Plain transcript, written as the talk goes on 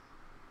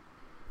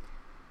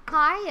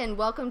Hi, and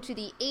welcome to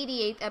the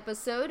 88th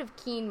episode of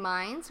Keen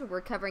Minds, where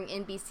we're covering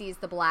NBC's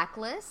The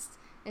Blacklist.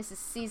 This is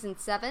Season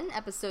 7,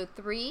 Episode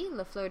 3,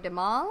 Les Fleur du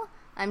Mal.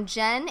 I'm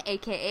Jen,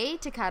 a.k.a.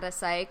 Takara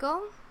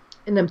Saeko.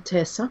 And I'm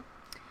Tessa.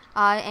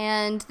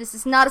 And this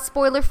is not a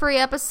spoiler-free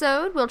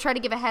episode. We'll try to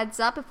give a heads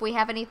up if we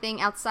have anything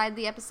outside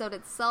the episode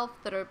itself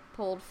that are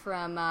pulled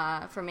from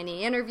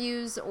any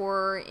interviews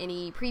or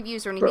any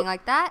previews or anything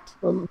like that.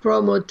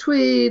 Promo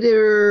tweet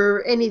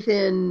or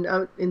anything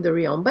out in the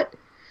realm.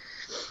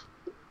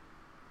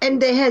 And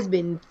there has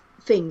been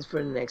things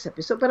for the next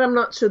episode, but I'm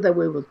not sure that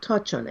we will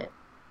touch on it.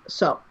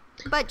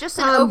 But just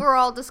an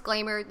overall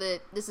disclaimer that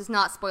this is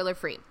not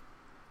spoiler-free.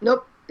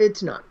 Nope,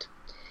 it's not.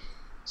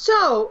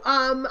 So,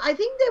 I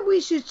think that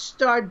we should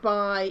start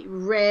by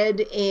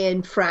Red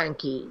and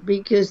Frankie,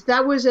 because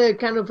that was a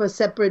kind of a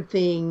separate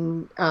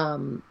thing.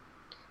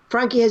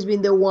 Frankie has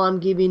been the one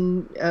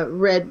giving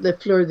Red Les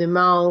Fleur du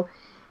Mal,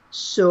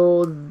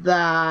 so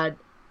that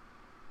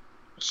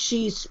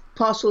she's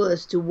puzzled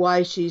as to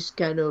why she's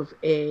kind of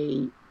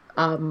a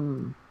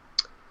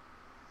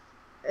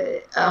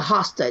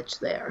hostage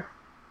there.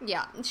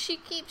 Yeah, she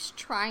keeps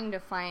trying to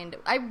find...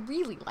 I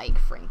really like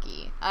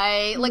Frankie.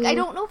 I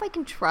don't know if I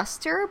can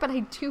trust her, but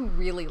I do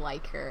really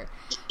like her.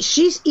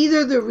 She's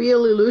either the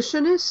real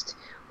illusionist,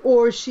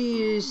 or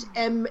she's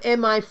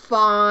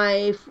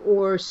MI5,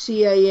 or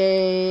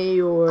CIA,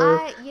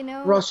 or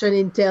Russian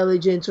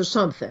intelligence, or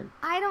something.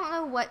 I don't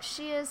know what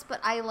she is, but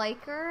I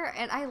like her,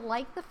 and I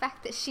like the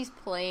fact that she's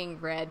playing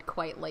Red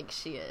quite like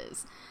she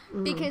is.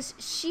 Because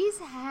she's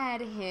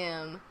had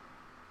him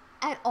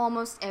at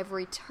almost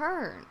every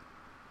turn.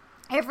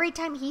 Every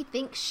time he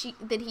thinks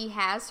that he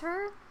has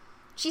her,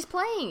 she's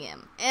playing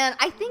him. And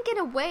I think in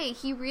a way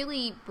he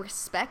really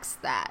respects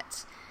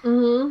that.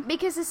 Mm-hmm.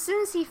 Because as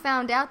soon as he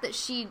found out that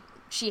she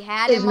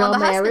had him on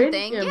the husband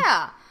thing,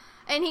 yeah.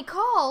 And he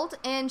called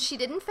and she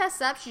didn't fess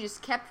up, she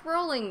just kept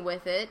rolling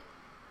with it.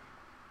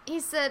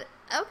 He said,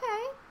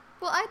 okay,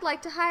 well, I'd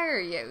like to hire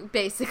you,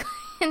 basically.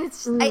 And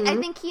it's just, I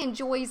think he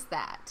enjoys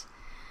that.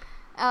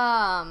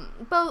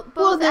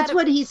 That's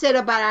what he said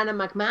about Anna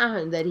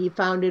McMahon, that he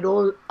found it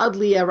all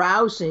oddly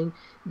arousing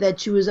that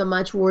she was a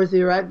much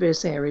worthier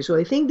adversary. So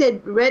I think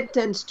that Red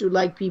tends to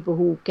like people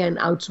who can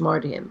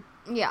outsmart him.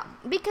 Yeah,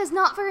 because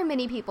not very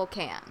many people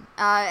can.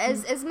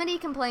 As many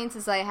complaints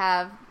as I've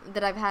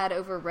had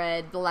over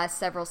Red the last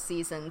several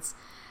seasons,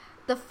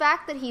 the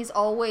fact that he's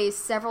always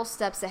several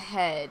steps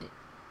ahead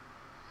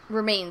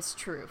remains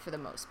true for the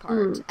most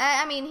part.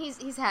 I mean,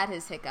 he's had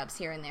his hiccups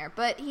here and there,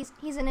 but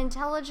he's an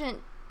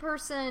intelligent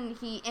person.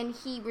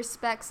 He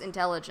respects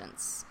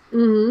intelligence.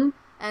 Mm-hmm.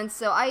 And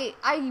so I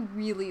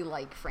really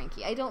like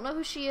Frankie. I don't know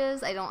who she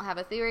is. I don't have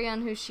a theory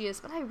on who she is,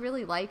 but I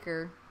really like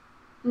her.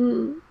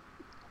 Mm-hmm.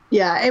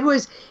 Yeah, it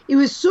was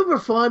super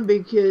fun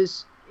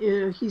because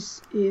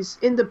he's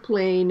in the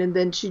plane and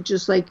then she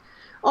just like,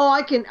 oh,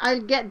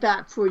 I'll get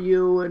that for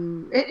you,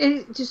 and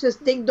she says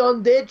ding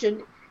dong ditch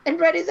and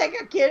Red is like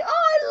a kid. Oh,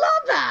 I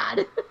love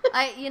that.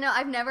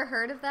 I've never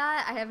heard of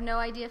that. I have no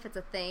idea if it's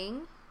a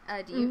thing.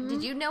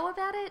 Did you know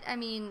about it? I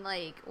mean,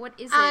 like, what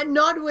is it?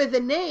 Not with a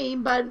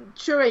name, but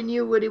sure I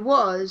knew what it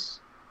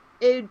was.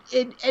 And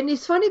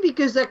it's funny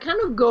because that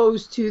kind of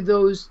goes to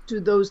those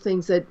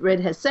things that Red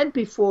has said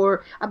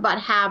before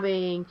about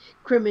having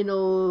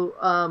criminal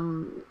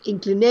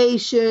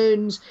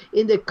inclinations.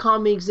 In the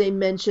comics, they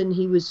mentioned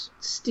he was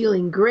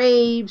stealing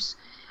grapes.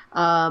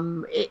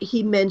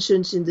 He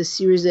mentions in the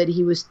series that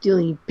he was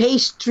stealing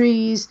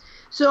pastries.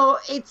 So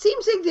it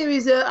seems like there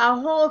is a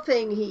whole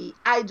thing. He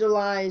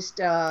idolized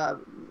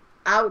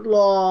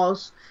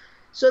outlaws.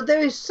 So there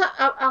is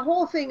a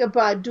whole thing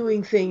about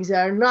doing things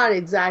that are not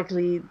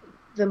exactly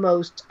the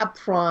most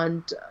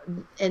upfront,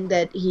 and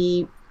that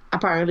he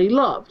apparently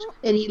loved.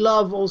 And he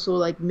loved also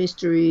like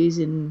mysteries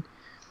and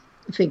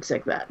things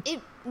like that.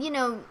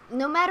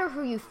 No matter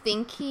who you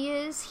think he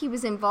is, he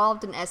was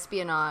involved in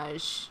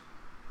espionage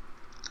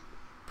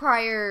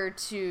prior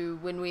to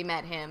when we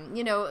met him.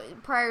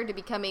 Prior to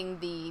becoming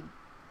the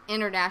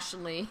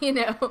internationally,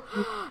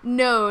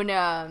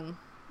 known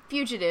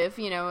fugitive,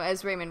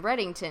 as Raymond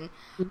Reddington.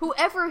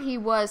 Whoever he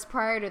was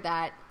prior to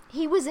that,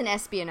 he was in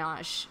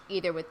espionage,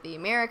 either with the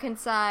American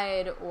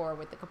side, or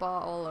with the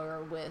Cabal,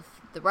 or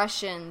with the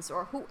Russians,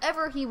 or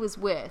whoever he was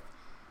with.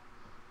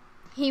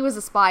 He was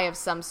a spy of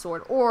some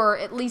sort, or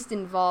at least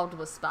involved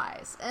with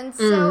spies. And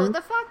so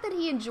the fact that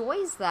he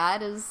enjoys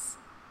that it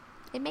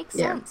makes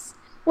sense.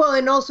 Well,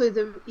 and also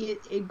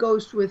it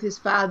goes with his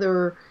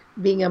father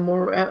being a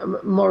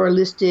more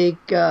moralistic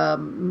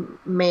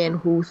man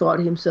who thought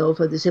himself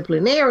a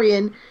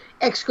disciplinarian,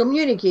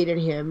 excommunicated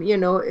him.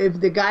 If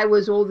the guy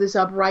was all this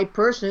upright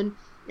person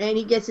and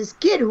he gets his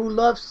kid who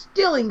loves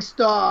stealing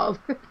stuff,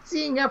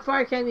 seeing how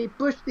far can he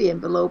push the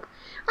envelope,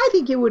 I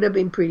think he would have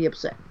been pretty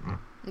upset.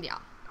 Yeah.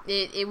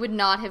 It would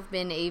not have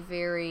been a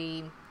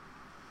very...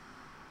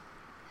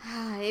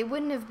 It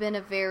wouldn't have been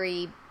a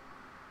very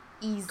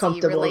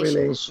easy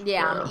relationship.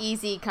 Yeah,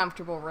 easy,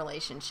 comfortable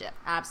relationship.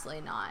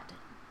 Absolutely not.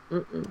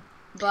 Mm-mm.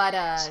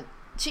 But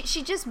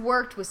she just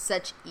worked with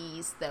such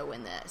ease, though,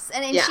 in this.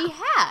 And she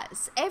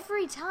has.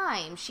 Every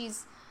time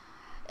she's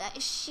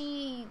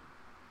she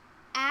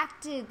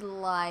acted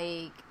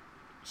like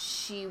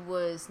she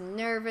was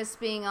nervous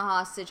being a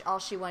hostage. All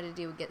she wanted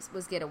to do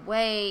was get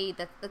away.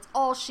 That's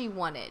all she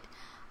wanted.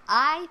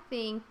 I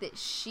think that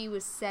she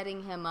was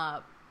setting him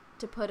up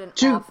to put an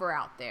offer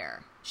out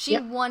there. She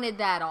wanted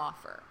that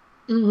offer.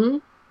 Mm-hmm.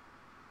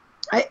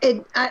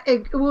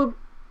 It will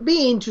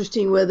be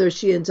interesting whether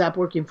she ends up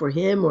working for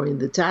him or in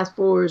the task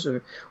force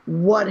or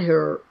what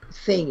her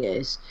thing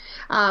is.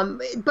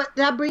 But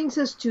that brings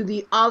us to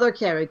the other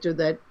character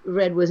that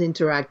Red was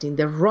interacting,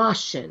 the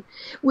Russian,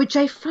 which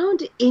I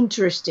found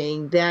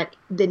interesting that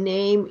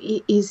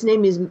his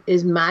name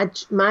is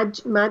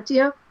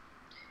Matya.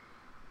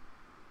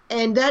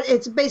 And that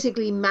it's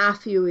basically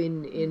Matthew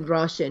in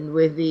Russian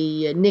with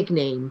the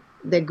nickname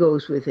that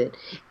goes with it.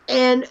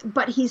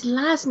 But his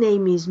last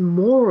name is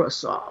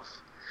Morozov,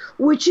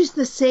 which is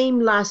the same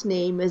last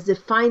name as the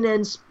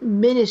finance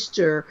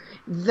minister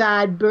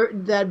that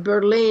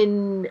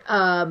Berlin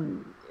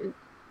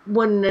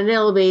went in an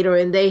elevator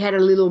and they had a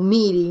little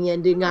meeting,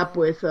 ending up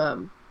with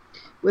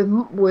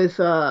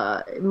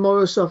Morozov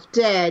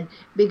dead,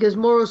 because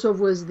Morozov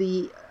was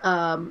the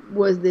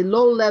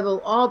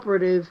low-level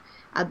operative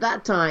at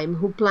that time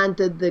who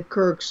planted the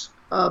Kirk's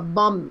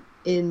bomb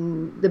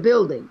in the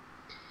building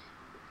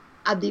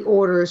at the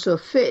orders of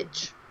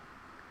Fitch.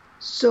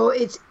 So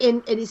it's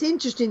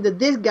interesting that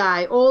this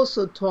guy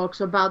also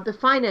talks about the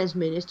finance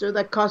minister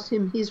that cost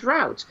him his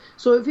routes.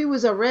 So if he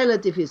was a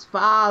relative, his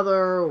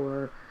father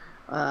or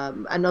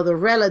another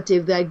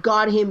relative that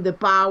got him the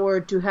power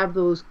to have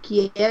those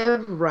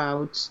Kiev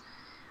routes,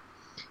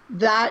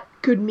 that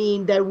could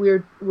mean that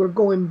we're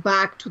going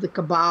back to the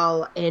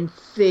Cabal and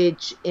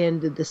Fitch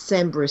and the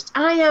Decemberists.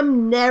 I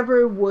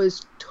never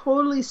was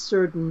totally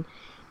certain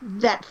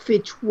that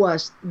Fitch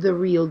was the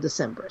real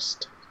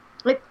Decemberist.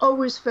 I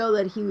always felt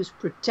that he was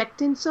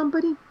protecting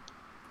somebody.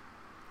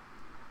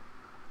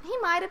 He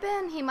might have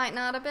been. He might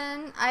not have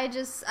been.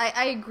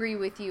 I agree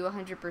with you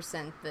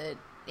 100% that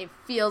it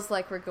feels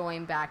like we're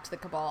going back to the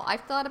Cabal.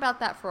 I've thought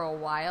about that for a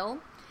while,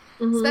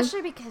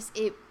 especially because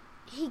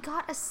he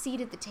got a seat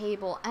at the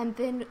table, and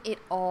then it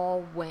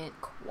all went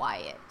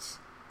quiet.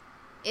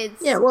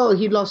 Well,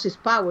 he lost his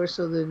power,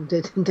 so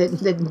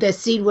the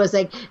seat was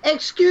like,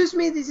 excuse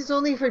me, this is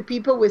only for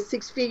people with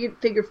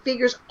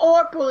figures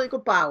or political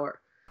power.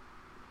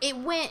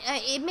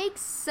 It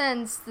makes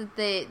sense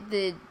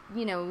that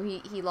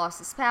he lost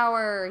his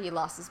power, he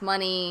lost his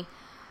money,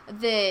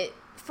 that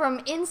from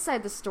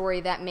inside the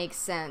story that makes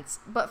sense,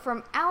 but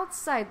from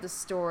outside the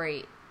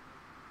story,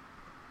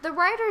 the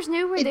writers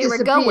knew where they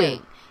were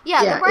going.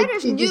 Yeah, the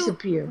writers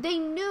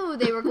knew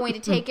they were going to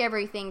take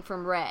everything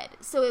from Red.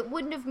 So it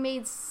wouldn't have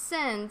made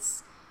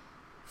sense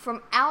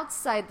from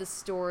outside the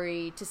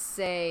story to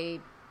say,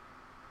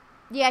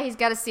 yeah, he's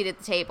got a seat at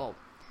the table.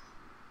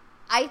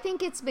 I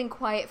think it's been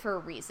quiet for a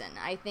reason.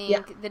 I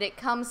think that it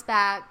comes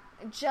back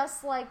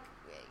just like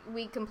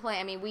we complain.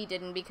 I mean, we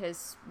didn't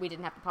because we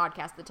didn't have the podcast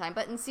at the time.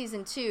 But in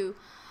season 2,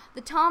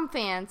 the Tom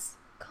fans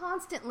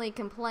constantly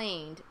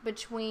complained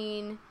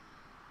between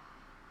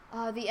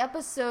the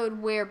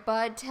episode where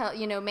Bud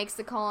makes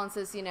the call and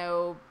says,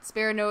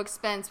 spare no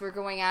expense, we're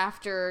going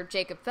after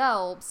Jacob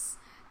Phelps,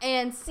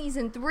 and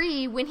season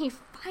 3 when he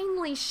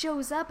finally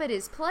shows up at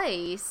his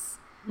place.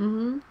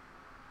 Mm-hmm.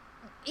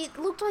 It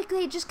looked like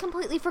they had just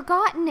completely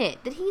forgotten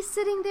it. That he's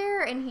sitting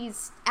there and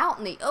he's out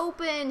in the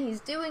open, he's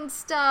doing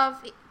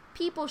stuff.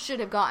 People should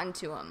have gotten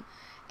to him.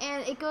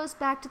 And it goes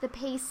back to the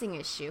pacing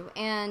issue.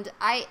 And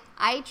I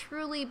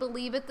truly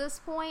believe at this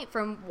point,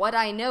 from what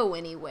I know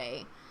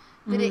anyway,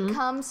 that it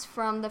comes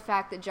from the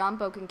fact that John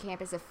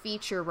Bokenkamp is a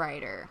feature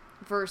writer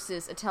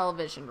versus a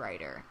television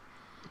writer.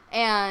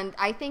 And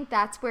I think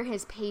that's where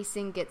his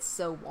pacing gets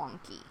so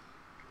wonky.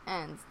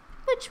 And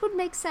which would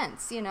make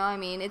sense, I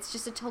mean, it's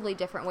just a totally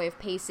different way of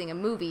pacing a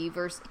movie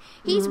versus...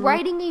 He's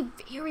writing a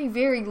very,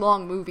 very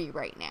long movie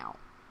right now.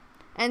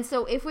 And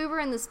so if we were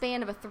in the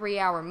span of a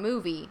 3-hour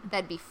movie,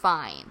 that'd be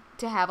fine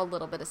to have a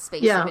little bit of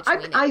space in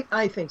between it.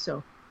 I think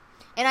so.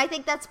 And I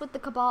think that's with the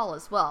Cabal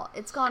as well.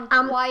 It's gone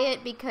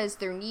quiet because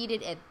they're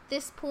needed at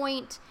this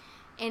point,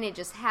 and it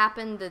just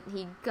happened that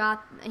he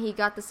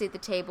got the seat at the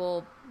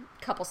table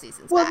a couple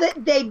seasons back. Well,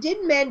 they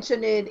did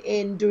mention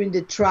it during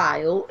the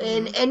trial,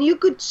 and you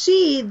could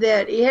see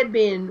that it had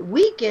been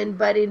weakened,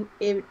 but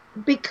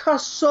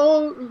because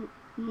so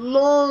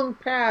long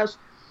passed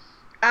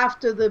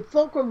after the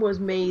fulcrum was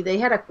made, they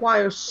had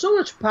acquired so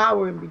much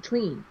power in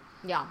between.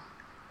 Yeah.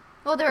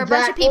 Well, there are a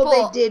bunch of people.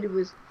 All they did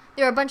was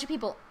there are a bunch of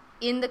people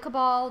in the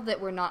Cabal that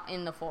were not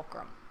in the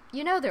fulcrum.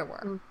 There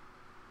were.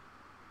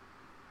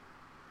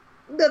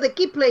 No, the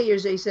key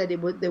players, they said they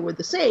were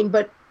the same,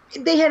 but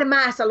they had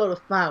amassed a lot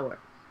of power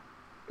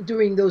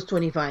during those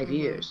 25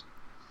 years.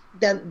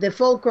 Then the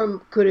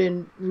fulcrum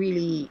couldn't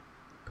really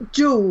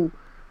do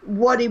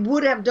what it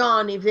would have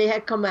done if they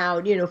had come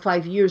out,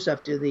 5 years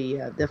after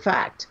the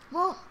fact.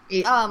 Well,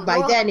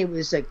 then it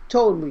was like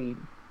totally.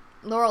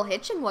 Laurel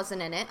Hitchin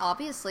wasn't in it,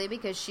 obviously,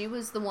 because she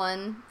was the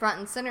one front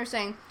and center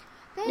saying,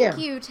 Thank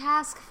you,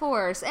 Task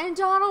Force, and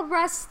Donald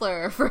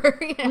Wrestler for,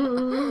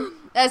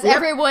 as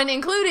everyone,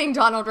 including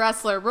Donald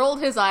Wrestler, rolled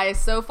his eyes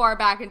so far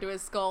back into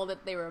his skull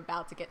that they were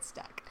about to get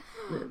stuck.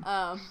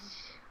 So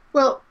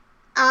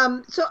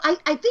I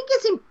think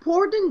it's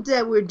important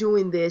that we're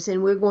doing this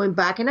and we're going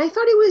back. And I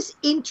thought it was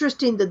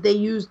interesting that they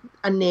used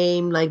a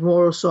name like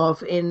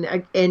Morozov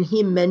and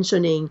him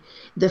mentioning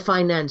the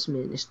finance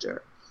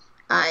minister.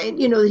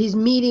 His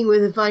meeting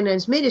with the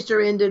finance minister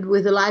ended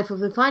with the life of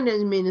the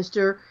finance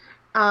minister.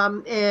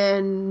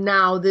 And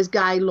now this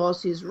guy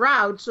lost his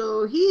route,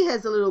 so he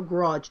has a little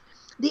grudge.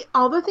 The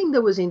other thing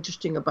that was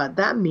interesting about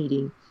that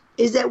meeting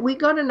is that we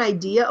got an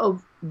idea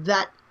of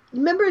that.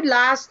 Remember in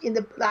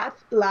the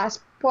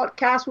last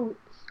podcast,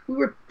 we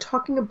were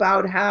talking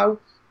about how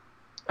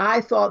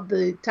I thought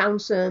the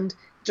Townsend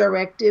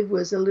directive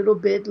was a little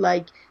bit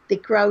like the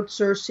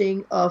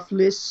crowdsourcing of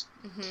lists.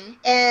 Mm-hmm.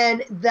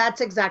 And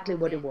that's exactly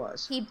what it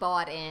was. He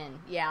bought in.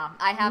 Yeah,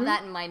 I have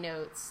that in my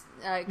notes.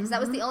 Because that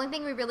was the only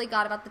thing we really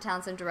got about the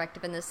Townsend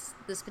directive in this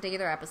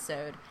particular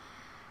episode.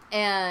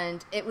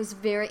 And it was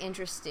very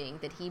interesting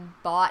that he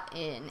bought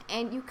in.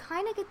 And you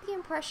kind of get the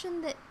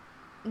impression that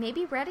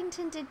maybe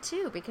Reddington did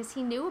too, because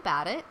he knew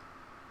about it.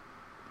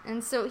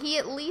 And so he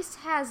at least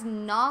has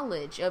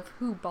knowledge of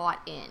who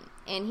bought in.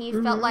 And he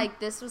felt like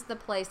this was the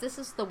place, this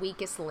is the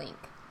weakest link.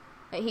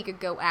 That he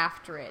could go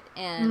after it.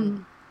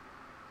 And...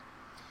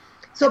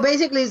 So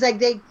basically, it's like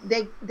they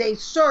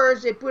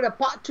search, they put a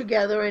pot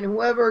together, and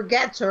whoever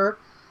gets her,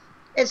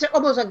 it's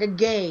almost like a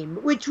game,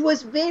 which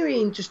was very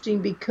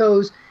interesting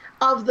because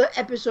of the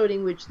episode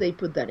in which they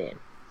put that in.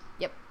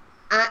 Yep.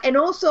 And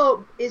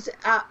also,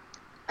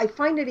 I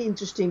find it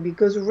interesting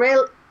because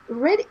Red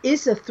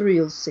is a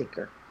thrill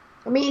seeker.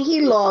 I mean,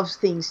 he loves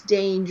things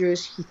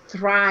dangerous. He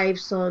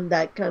thrives on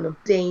that kind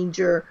of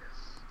danger.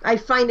 I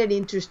find it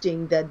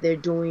interesting that they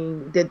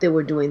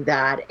were doing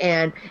that,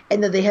 and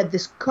that they had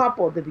this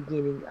couple at the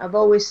beginning. I've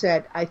always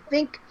said I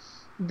think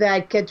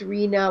that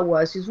Katerina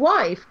was his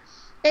wife,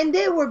 and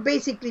they were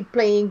basically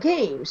playing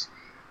games,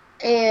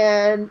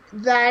 and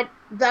that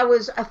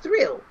was a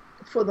thrill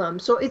for them.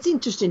 So it's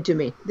interesting to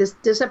me.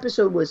 This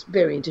episode was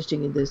very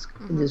interesting in this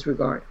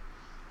regard.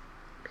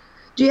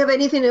 Do you have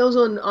anything else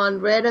on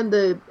Red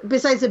and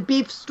besides the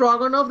beef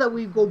stroganoff, that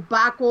we go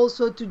back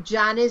also to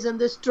Janice and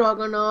the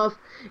stroganoff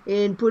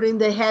and putting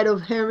the head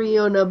of Henry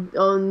on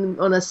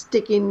a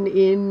stick in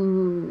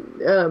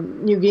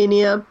New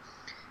Guinea? It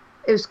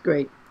was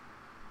great.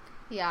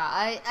 Yeah,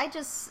 I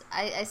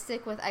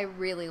stick with, I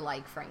really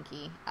like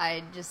Frankie.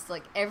 I just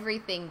like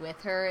everything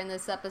with her in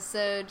this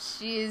episode.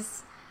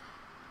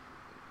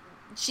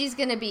 She's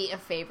gonna be a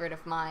favorite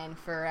of mine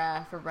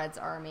for Red's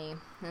army.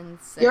 And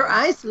so, your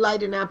eyes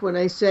lighten up when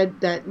I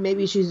said that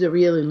maybe she's a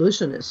real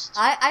illusionist.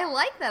 I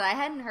like that. I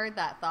hadn't heard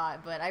that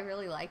thought, but I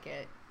really like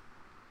it.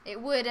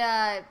 It would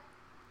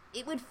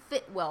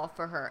fit well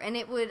for her, and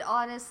it would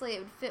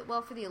fit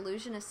well for the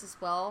illusionist as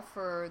well.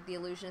 For the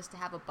illusionist to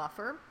have a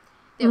buffer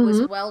that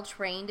was well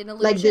trained in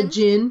illusion, like the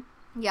Jinn.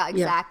 Yeah,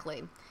 exactly.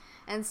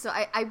 Yeah. And so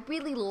I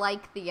really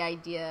like the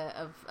idea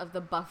of the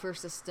buffer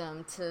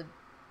system to.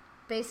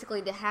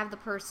 Basically, to have the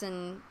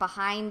person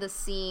behind the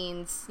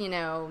scenes,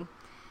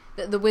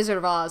 the Wizard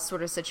of Oz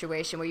sort of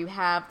situation where you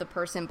have the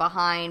person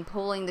behind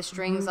pulling the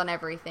strings on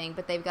everything,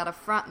 but they've got a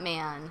front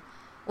man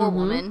or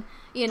woman,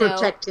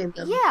 protecting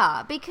them.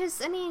 Yeah,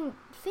 because, I mean,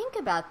 think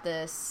about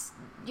this.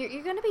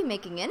 You're going to be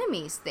making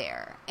enemies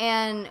there.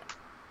 And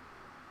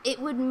it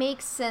would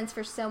make sense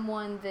for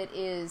someone that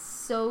is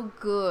so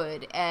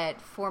good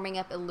at forming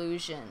up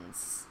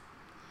illusions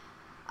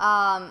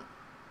to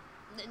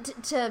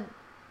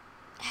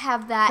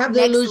have that have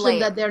the illusion layer.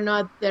 That they're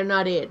not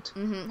it.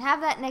 Have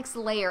that next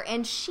layer.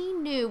 And she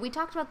knew, we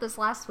talked about this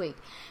last week,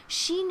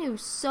 she knew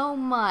so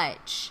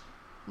much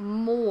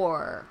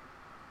more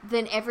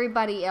than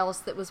everybody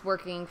else that was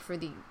working for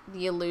the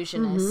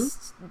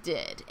illusionists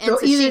did. And so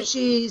either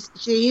she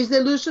is the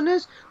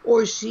illusionist,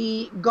 or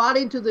she got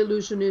into the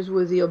illusionist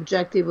with the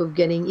objective of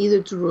getting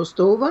either to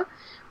Rostova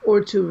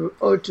or to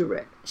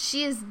Red.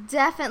 She is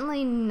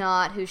definitely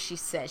not who she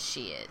says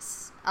she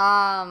is.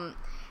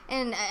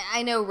 And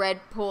I know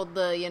Red pulled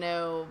the,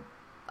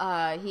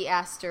 he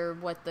asked her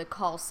what the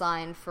call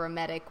sign for a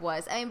medic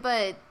was.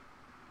 But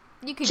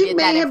you could get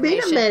that information. She may have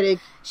been a medic.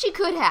 She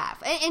could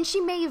have. And she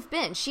may have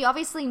been. She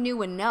obviously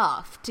knew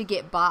enough to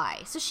get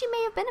by. So she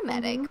may have been a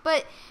medic.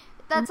 But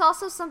that's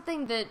also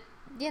something that,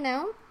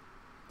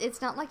 it's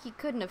not like you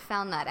couldn't have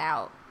found that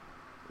out.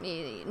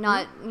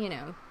 Not,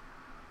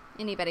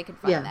 anybody could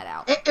find that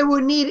out. It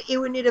would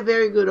need a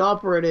very good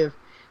operative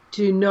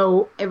to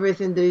know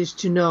everything there is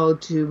to know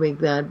to make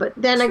that. But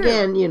then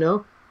again,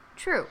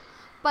 True.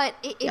 But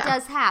it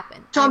does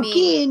happen. Tom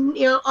Keane,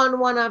 on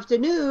one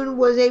afternoon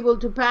was able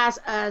to pass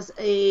as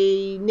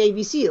a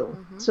Navy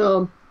SEAL.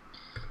 So,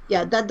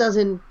 yeah, that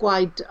doesn't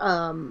quite,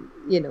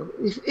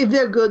 if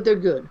they're good, they're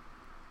good.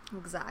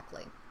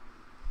 Exactly.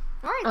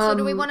 All right, so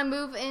do we want to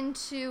move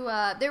into...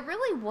 there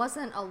really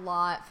wasn't a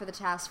lot for the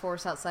task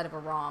force outside of a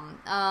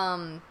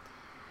ROM.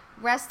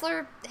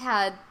 Wrestler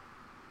had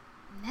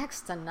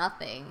next to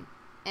nothing,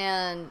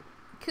 and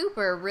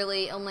Cooper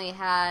really only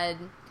had...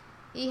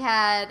 He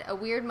had a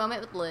weird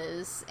moment with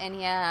Liz, and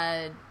he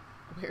had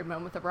a weird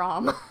moment with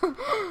Rom.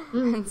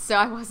 And so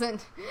I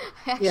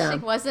actually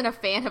wasn't a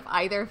fan of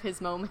either of his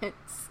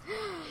moments.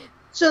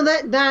 So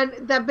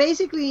that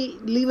basically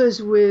leaves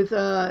us with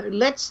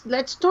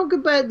let's talk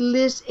about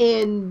Liz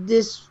and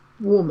this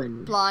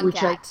woman, Blonde which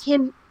cat.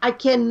 I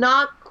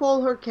cannot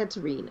call her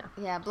Katerina.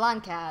 Yeah,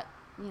 blonde cat.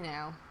 You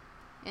know,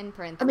 in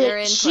print. I mean,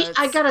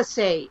 I gotta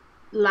say,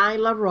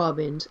 Lila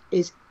Robbins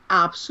is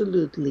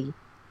absolutely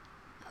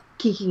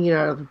kicking it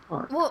out of the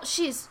park. Well,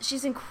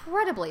 she's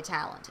incredibly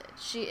talented.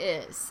 She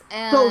is.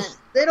 And those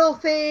little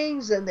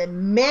things and the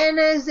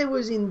menace that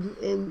was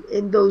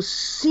in those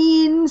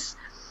scenes.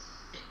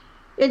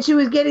 And she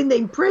was getting the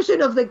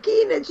impression of the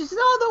king, and she said,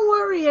 "Oh, don't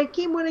worry, I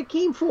came what I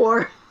came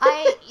for."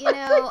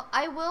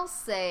 I will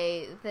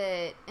say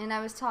that, and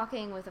I was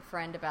talking with a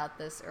friend about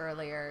this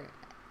earlier.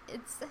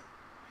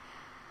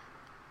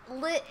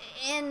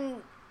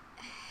 And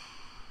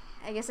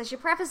I guess I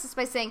should preface this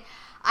by saying,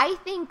 I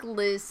think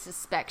Liz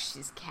suspects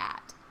she's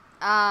Kat.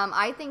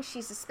 I think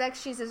she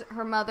suspects she's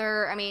her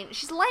mother. I mean,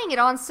 she's laying it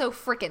on so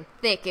freaking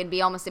thick it'd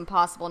be almost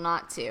impossible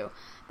not to.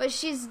 But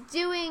she's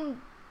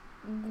doing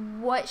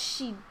what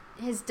she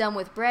has done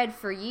with Bread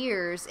for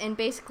years, and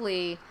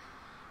basically,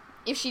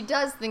 if she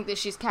does think that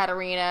she's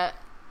Katerina,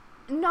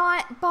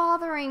 not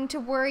bothering to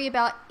worry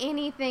about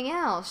anything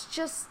else,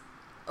 just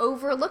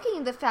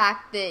overlooking the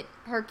fact that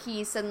her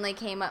keys suddenly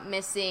came up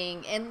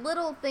missing and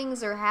little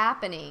things are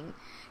happening.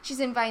 She's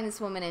inviting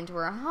this woman into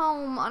her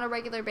home on a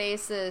regular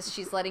basis.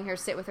 She's letting her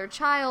sit with her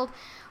child.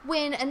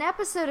 When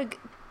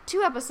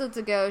two episodes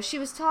ago, she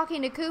was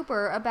talking to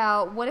Cooper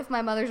about, what if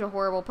my mother's a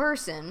horrible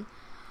person?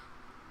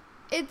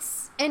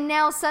 And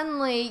now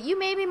suddenly, you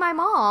may be my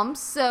mom,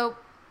 so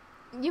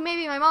let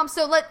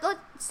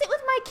sit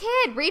with my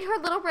kid, read her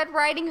Little Red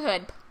Riding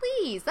Hood,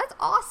 please. That's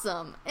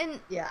awesome.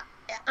 And yeah,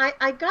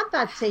 I got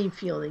that same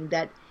feeling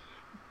that,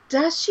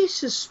 does she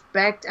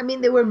suspect? I mean,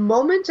 there were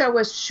moments I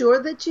was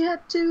sure that she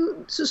had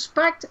to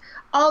suspect.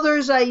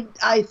 Others, I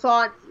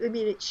thought, I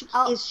mean,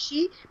 is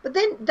she? But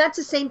then that's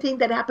the same thing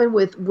that happened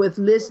with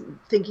Liz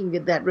thinking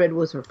that Red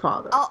was her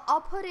father.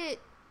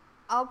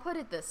 I'll put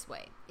it this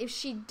way. If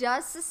she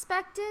does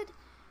suspect it,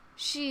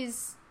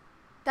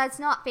 that's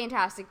not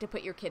fantastic to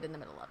put your kid in the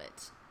middle of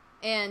it.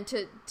 And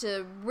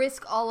to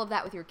risk all of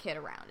that with your kid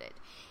around it.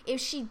 If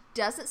she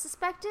doesn't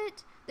suspect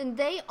it, then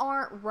they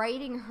aren't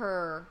writing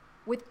her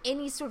with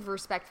any sort of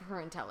respect for her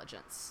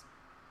intelligence.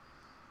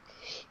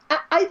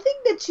 I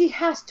think that she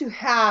has to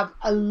have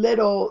a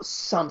little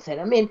something.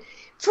 I mean,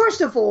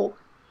 first of all,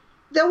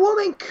 the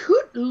woman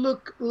could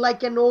look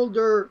like an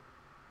older...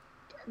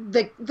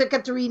 The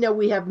Katerina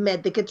we have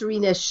met, the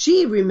Katerina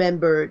she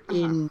remembered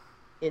in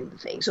the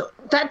thing. So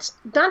that's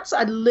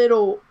a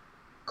little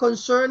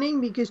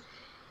concerning, because,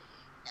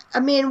 I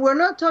mean, we're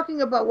not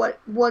talking about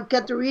what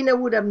Katerina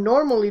would have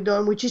normally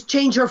done, which is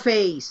change her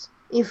face.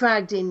 In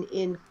fact,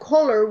 in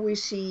Color, we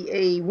see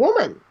a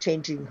woman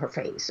changing her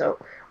face. So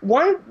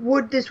why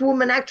would this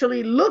woman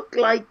actually look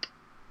like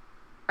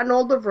an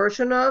older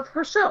version of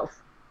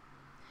herself?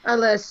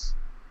 Unless...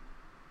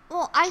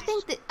 Well, I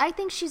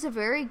think she's a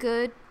very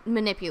good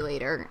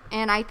manipulator,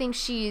 and I think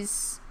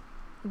she's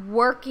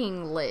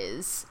working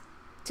Liz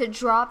to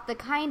drop the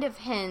kind of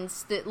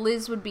hints that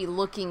Liz would be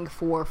looking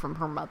for from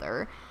her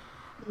mother,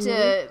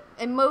 to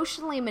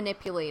emotionally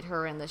manipulate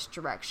her in this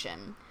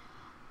direction.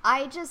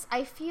 I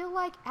feel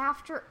like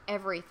after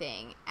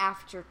everything,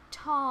 after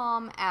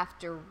Tom,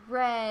 after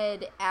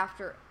Red,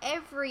 after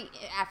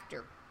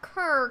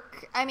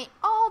Kirk, I mean,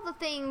 all the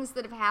things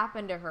that have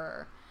happened to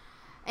her.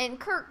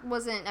 And Kirk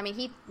wasn't, I mean,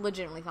 he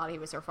legitimately thought he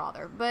was her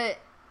father. But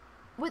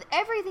with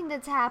everything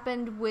that's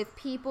happened with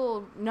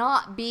people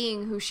not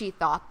being who she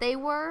thought they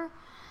were,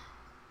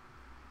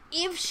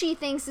 if she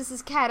thinks this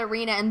is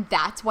Katerina and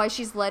that's why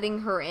she's letting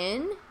her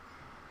in...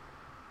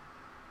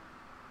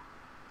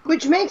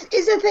 Which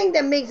is the thing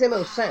that makes the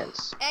most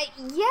sense.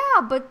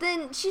 Yeah, but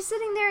then she's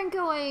sitting there and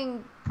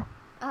going,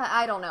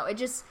 I don't know,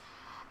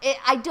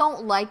 I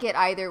don't like it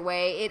either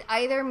way. It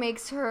either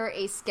makes her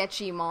a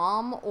sketchy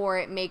mom, or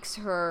it makes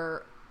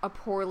her a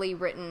poorly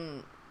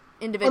written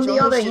individual. On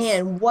the other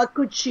hand, what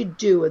could she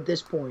do at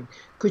this point?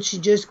 Could she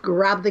just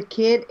grab the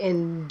kid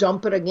and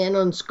dump it again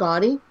on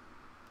Scotty?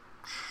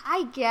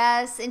 I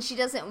guess, and she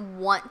doesn't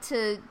want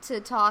to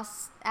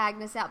toss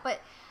Agnes out, but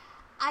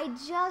I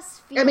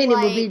just feel like... I mean, it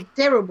would be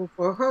terrible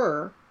for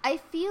her. I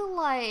feel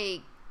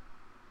like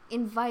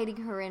inviting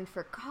her in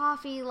for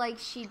coffee like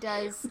she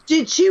does...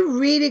 Did she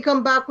really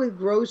come back with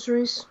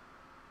groceries?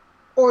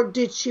 Or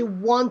did she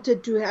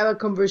wanted to have a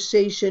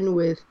conversation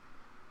with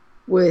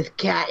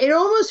Kat? It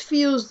almost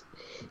feels...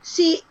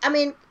 See, I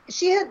mean,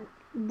 she had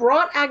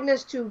brought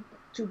Agnes to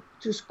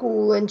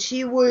school, and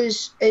she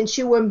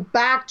went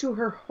back to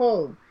her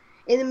home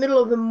in the middle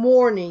of the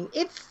morning.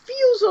 It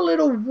feels a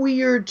little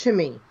weird to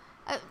me.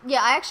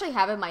 Yeah, I actually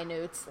have in my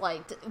notes,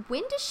 like,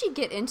 when does she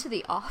get into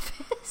the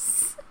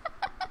office?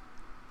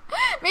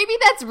 Maybe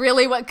that's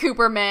really what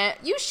Cooper meant.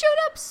 You showed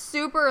up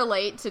super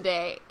late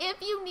today. If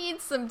you need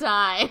some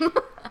time.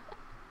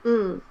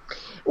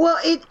 Well,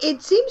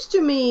 it seems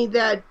to me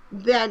that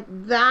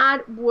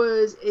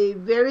was a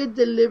very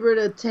deliberate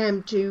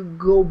attempt to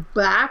go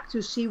back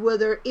to see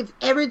whether if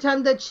every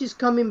time that she's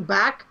coming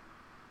back,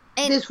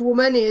 this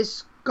woman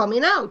is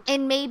coming out.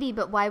 And maybe,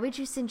 but why would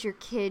you send your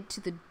kid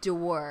to the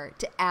door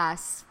to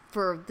ask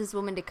for this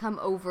woman to come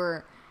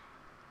over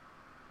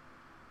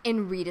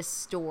and read a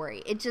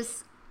story? It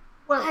just,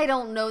 I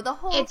don't know. The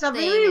whole it's thing a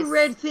very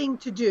red thing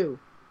to do.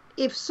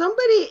 If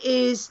somebody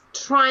is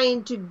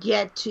trying to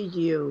get to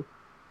you,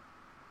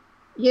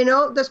 you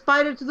know, the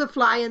spider to the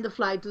fly and the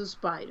fly to the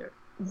spider.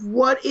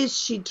 What is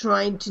she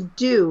trying to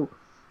do?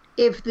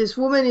 If this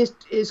woman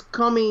is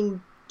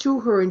coming to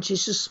her and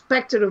she's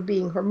suspected of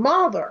being her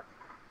mother,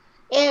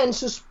 and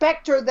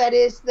suspect her that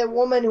is the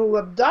woman who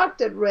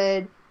abducted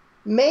Red,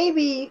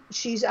 maybe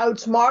she's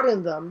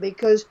outsmarting them,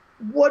 because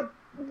what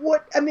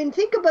I mean,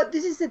 think about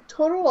this is the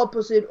total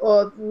opposite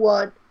of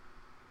what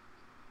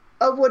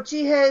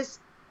she has,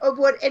 of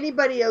what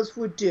anybody else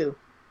would do,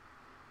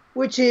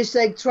 which is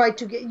like try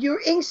to get,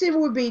 your instinct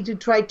would be to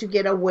try to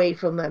get away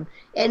from them.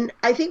 And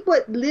I think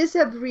what Liz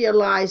have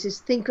realized is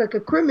think like a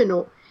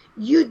criminal.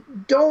 You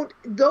don't,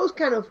 those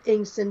kind of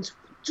instincts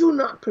do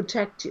not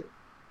protect you.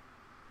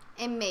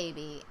 And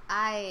maybe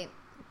I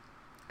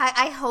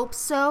hope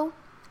so.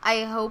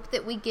 I hope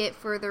that we get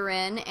further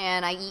in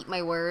and I eat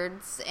my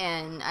words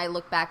and I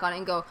look back on it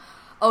and go,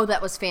 oh,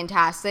 that was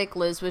fantastic.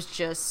 Liz was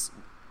just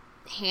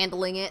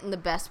handling it in the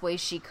best way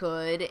she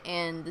could,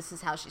 and this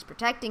is how she's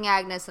protecting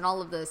Agnes and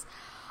all of this.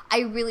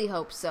 I really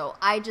hope so.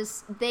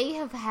 They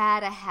have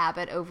had a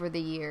habit over the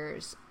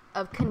years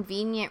of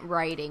convenient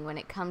writing when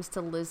it comes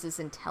to Liz's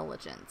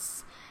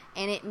intelligence,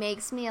 and it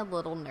makes me a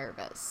little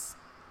nervous.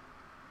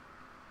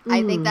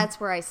 I think that's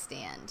where I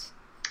stand.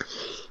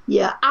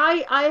 Yeah,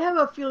 I have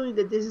a feeling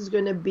that this is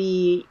going to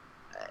be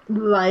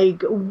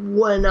like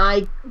when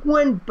I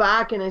went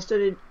back and I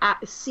started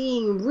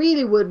seeing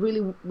really what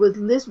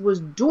Liz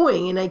was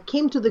doing, and I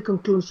came to the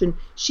conclusion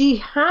she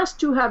has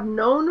to have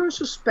known or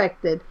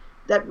suspected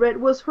that Red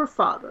was her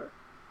father,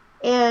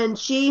 and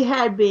she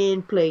had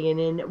been playing.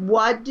 And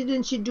why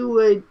didn't she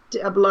do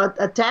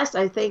a test?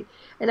 I think,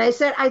 and I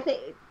said I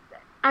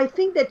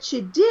think that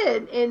she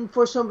did, and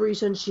for some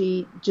reason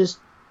she just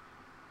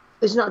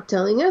is not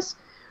telling us,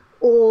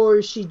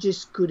 or she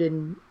just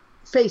couldn't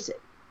face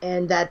it.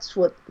 And that's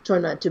what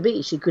turned out to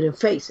be. She couldn't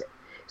face it.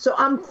 So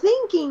I'm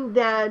thinking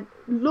that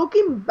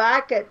looking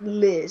back at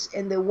Liz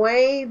and the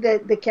way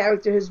that the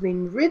character has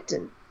been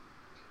written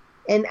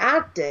and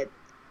acted,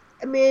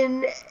 I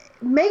mean,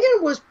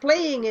 Megan was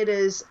playing it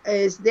as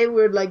they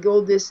were like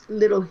all these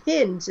little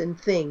hints and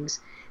things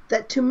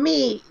that to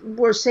me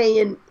were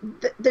saying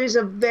that there's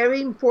a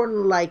very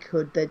important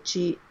likelihood that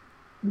she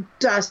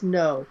does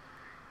know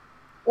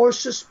or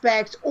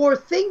suspects or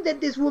think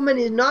that this woman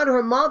is not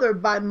her mother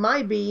but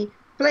might be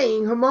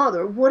playing her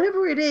mother.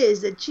 Whatever it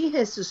is, that she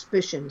has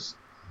suspicions.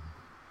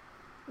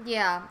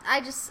 Yeah,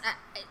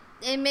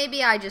 and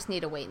maybe I just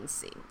need to wait and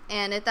see.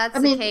 And if that's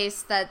the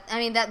case, that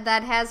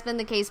has been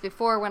the case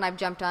before when I've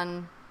jumped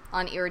on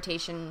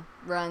irritation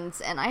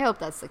runs, and I hope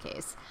that's the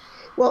case.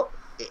 Well,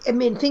 I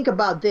mean, think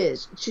about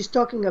this. She's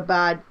talking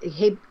about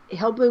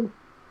helping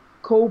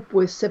cope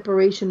with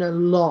separation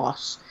and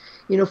loss.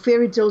 You know,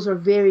 fairy tales are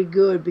very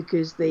good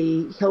because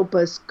they help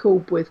us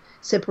cope with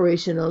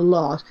separation and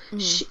loss.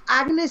 Mm-hmm.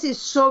 Agnes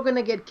is so going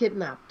to get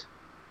kidnapped.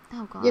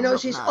 Oh, God. You know,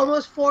 she's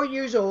almost 4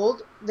 years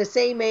old, the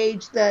same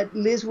age that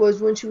Liz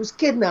was when she was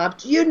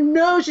kidnapped. You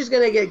know she's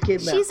going to get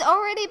kidnapped. She's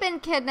already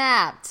been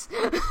kidnapped.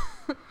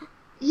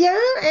 Yeah,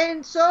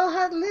 and so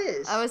had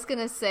Liz. I was going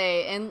to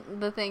say, and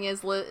the thing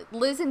is,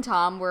 Liz and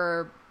Tom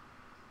were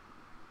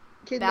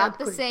about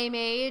the same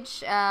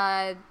age.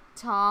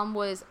 Tom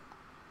was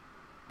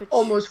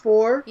almost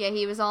 4. Yeah,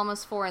 he was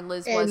almost 4, and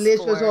Liz was 4. And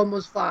Liz was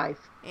almost 5.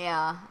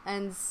 Yeah,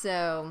 and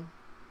so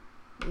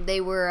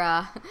they were,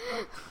 I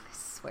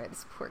swear,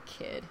 this poor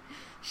kid.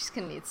 She's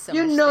gonna need so much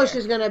You know there.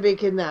 She's gonna be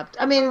kidnapped.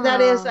 I mean,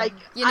 that is like...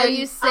 You know,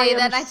 you say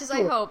that, and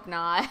I hope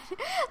not.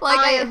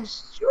 I am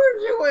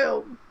sure she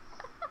will.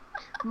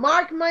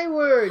 Mark my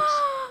words.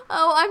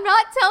 Oh, I'm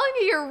not telling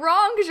you you're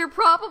wrong, because you're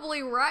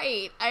probably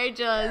right.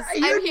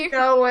 You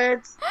know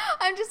it.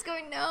 I'm just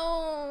going,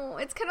 no.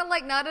 It's kind of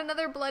like not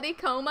another bloody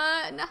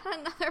coma, not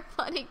another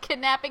bloody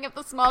kidnapping of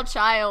the small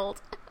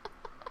child.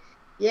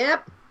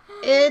 Yep.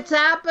 It's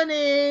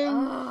happening.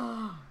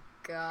 Oh,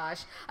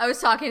 gosh. I was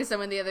talking to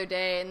someone the other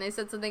day, and they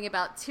said something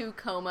about 2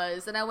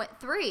 comas, and I went,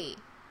 3.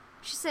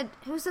 She said,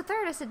 who's the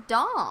third? I said,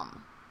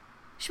 Dom.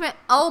 She went,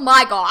 oh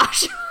my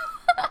gosh.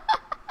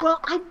 Well,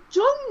 I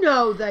don't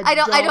know that.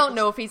 I don't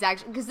know if he's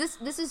actually, because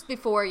this is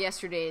before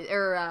yesterday's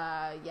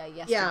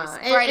Friday's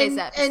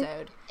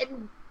episode.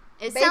 And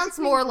it sounds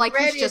more like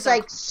Red he's just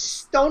like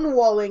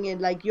stonewalling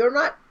and like you're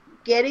not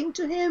getting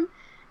to him,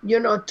 you're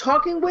not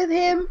talking with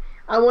him.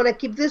 I want to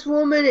keep this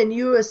woman and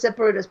you as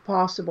separate as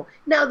possible.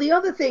 Now the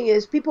other thing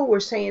is, people were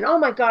saying, "Oh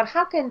my God,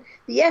 how can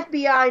the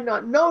FBI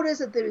not notice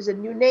that there is a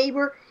new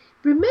neighbor?"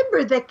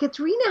 Remember that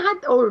Katrina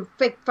had, or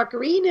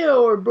Fakarina,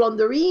 or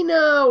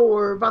Blonderina,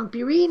 or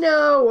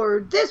Vampirina, or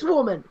this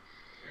woman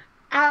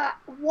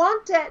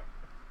wanted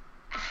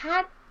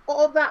had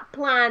all that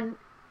plan.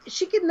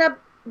 She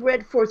kidnapped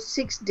Red for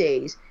 6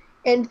 days,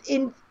 and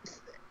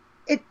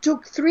it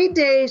took 3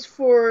 days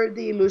for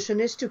the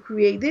illusionist to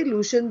create the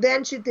illusion.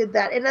 Then she did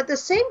that, and at the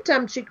same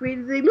time she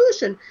created the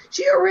illusion,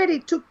 she already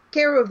took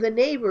care of the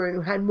neighbor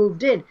and had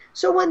moved in.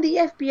 So when the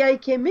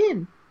FBI came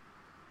in,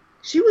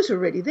 she was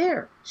already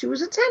there. She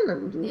was a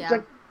tenant. Yeah.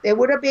 Like, it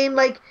would have been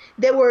like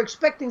they were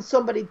expecting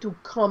somebody to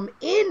come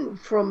in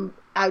from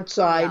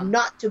outside,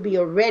 not to be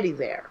already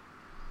there.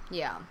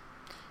 Yeah.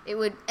 It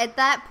would, at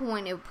that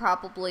point, it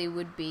probably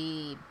would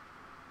be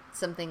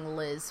something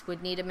Liz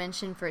would need to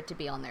mention for it to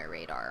be on their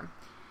radar.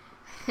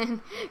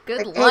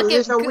 Good luck. Oh,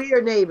 there's a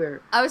weird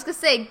neighbor. I was going to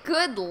say,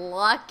 good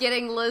luck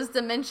getting Liz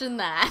to mention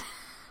that.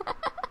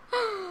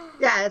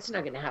 Yeah, that's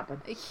not going to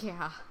happen.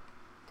 Yeah.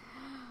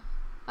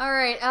 All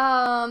right,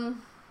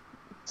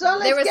 so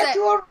let's get to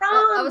a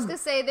run. I was going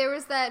to say, there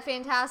was that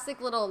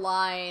fantastic little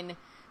line,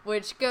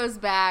 which goes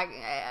back,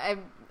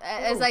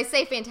 as I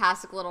say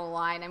fantastic little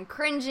line, I'm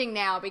cringing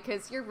now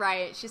because you're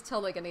right, she's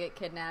totally going to get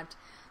kidnapped.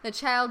 The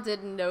child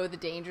didn't know the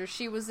danger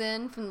she was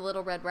in from the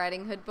Little Red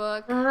Riding Hood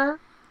book. Uh-huh.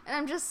 And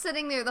I'm just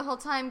sitting there the whole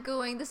time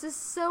going, this is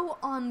so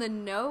on the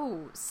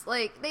nose.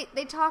 Like,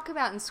 they talk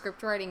about in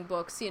script writing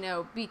books, you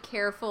know, be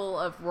careful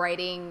of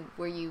writing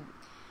where you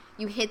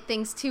hit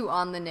things too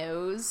on the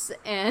nose.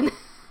 And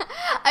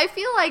I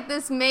feel like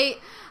this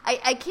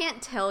I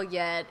can't tell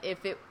yet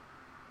if it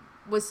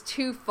was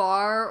too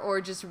far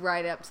or just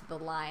right up to the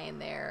line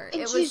there.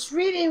 And she's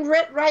reading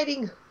Red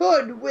Riding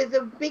Hood with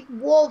a big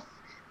wolf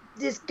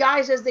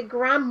disguised as the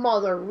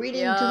grandmother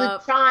reading to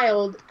the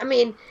child. I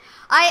mean,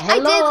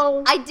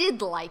 I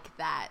did like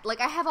that.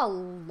 Like, I have a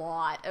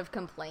lot of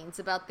complaints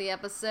about the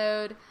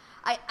episode.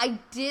 I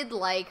did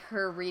like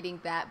her reading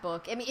that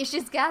book. I mean, if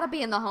she's got to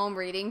be in the home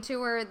reading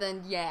to her,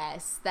 then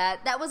yes,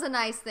 that was a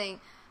nice thing.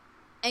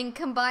 And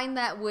combine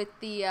that with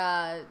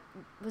the,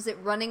 was it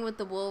Running with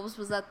the Wolves?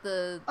 Was that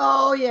the...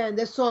 Oh, yeah, and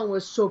that song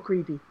was so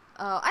creepy.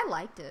 Oh, I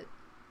liked it.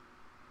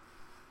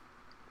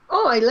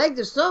 Oh, I liked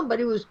the song, but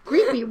it was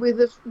creepy with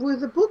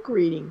the book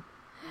reading.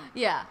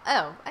 Yeah.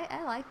 Oh,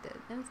 I liked it.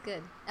 That was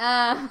good.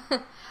 All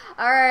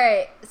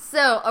right.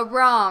 So,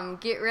 Aram,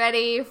 get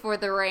ready for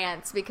the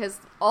rants, because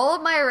all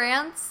of my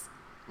rants,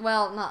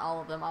 well, not all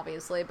of them,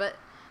 obviously, but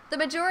the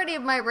majority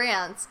of my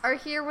rants are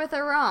here with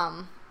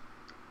Aram.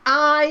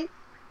 I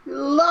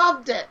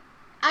loved it.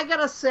 I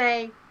gotta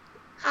say,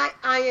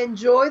 I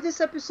enjoyed this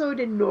episode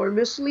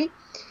enormously.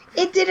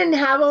 It didn't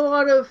have a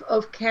lot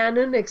of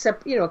canon,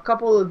 except, you know, a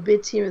couple of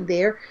bits here and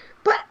there.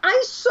 But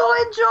I so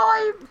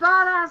enjoyed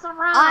Badass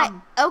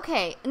Aram.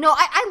 Okay. No,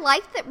 I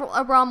liked that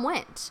Aram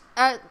went.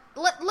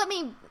 Let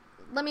me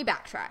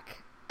backtrack.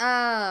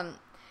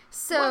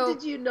 So what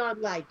did you not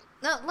like?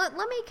 No, let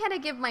me kind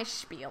of give my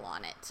spiel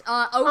on it.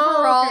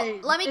 Overall,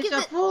 okay. Let me it's give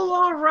a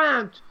full-on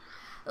rant.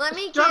 Let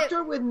me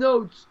structure with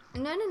notes.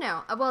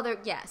 No. Well, there,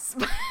 yes,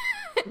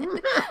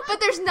 but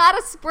there's not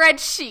a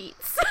spreadsheet.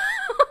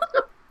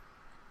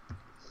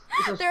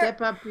 So step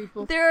up,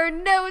 people. There are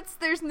notes.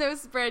 There's no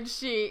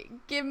spreadsheet.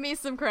 Give me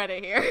some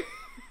credit here.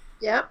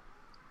 Yep.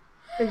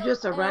 It's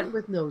just a rant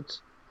with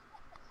notes.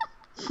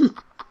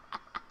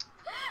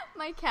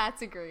 My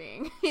cat's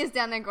agreeing. He's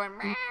down there going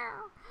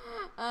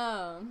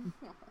meow.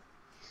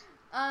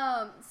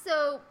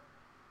 So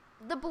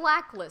the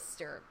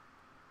Blacklister.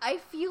 I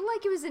feel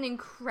like it was an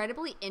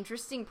incredibly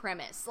interesting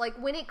premise.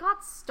 Like, when it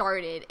got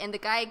started and the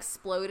guy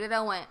exploded,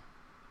 I went,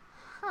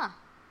 huh,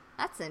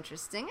 that's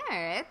interesting. All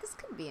right, this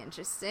could be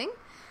interesting.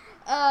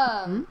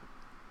 And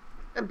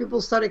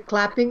people started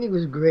clapping. It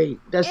was great.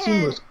 That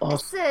scene was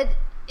awesome. I said,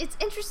 it's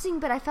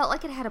interesting, but I felt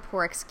like it had a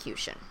poor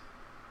execution.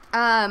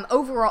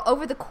 Overall,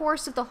 over the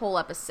course of the whole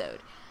episode.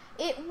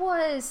 It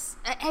was,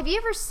 have you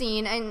ever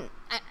seen, and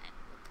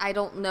I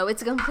don't know,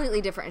 it's a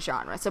completely different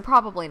genre, so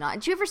probably not.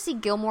 Did you ever see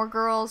Gilmore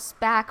Girls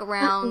back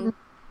around,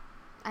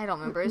 I don't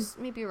remember, it was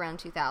maybe around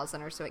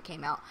 2000 or so it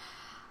came out.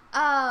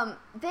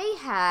 They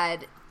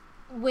had,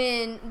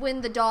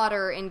 when the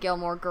daughter in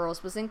Gilmore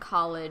Girls was in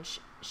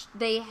college,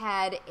 they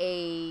had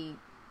a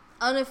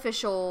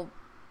unofficial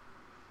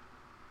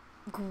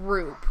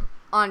group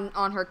on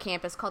her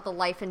campus called the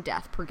Life and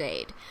Death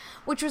Brigade,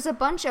 which was a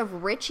bunch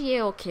of rich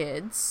Yale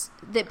kids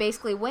that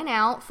basically went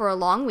out for a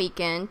long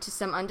weekend to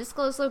some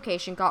undisclosed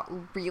location, got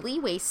really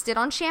wasted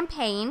on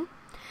champagne,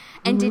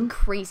 and did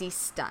crazy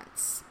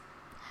stunts.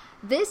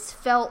 This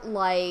felt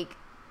like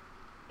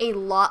a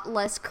lot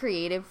less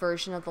creative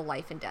version of the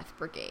Life and Death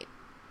Brigade.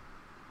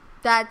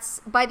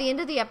 That's, by the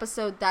end of the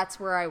episode, that's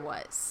where I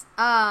was.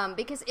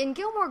 Because in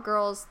Gilmore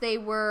Girls, they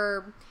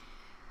were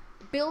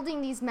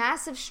building these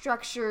massive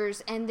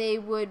structures, and they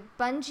would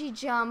bungee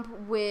jump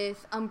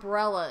with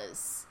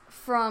umbrellas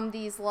from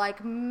these,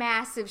 like,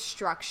 massive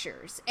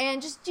structures,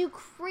 and just do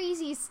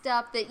crazy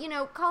stuff that, you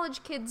know,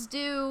 college kids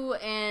do,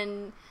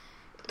 and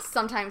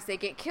sometimes they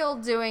get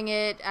killed doing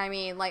it. I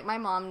mean, like, my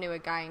mom knew a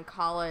guy in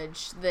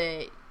college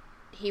that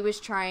he was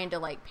trying to,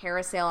 like,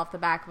 parasail off the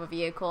back of a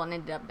vehicle and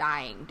ended up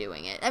dying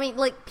doing it. I mean,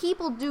 like,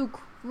 people do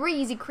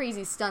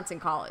crazy stunts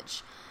in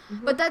college.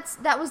 But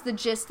that was the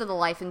gist of the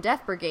Life and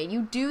Death Brigade.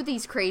 You do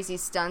these crazy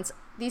stunts.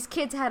 these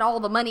kids had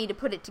all the money to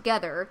put it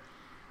together,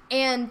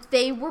 and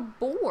they were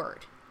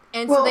bored.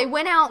 And so they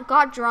went out,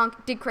 got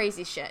drunk, did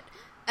crazy shit.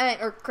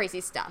 Or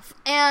crazy stuff.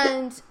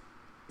 And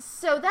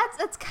so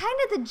that's kind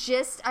of the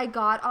gist I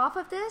got off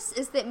of this,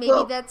 is that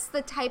maybe that's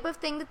the type of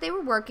thing that they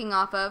were working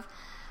off of.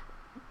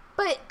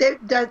 But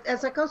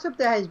as a concept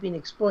that has been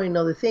explored in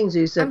other things,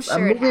 is a sure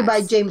movie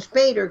by James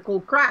Spader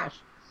called Crash,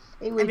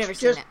 in which I've never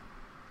seen it.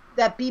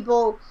 That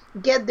people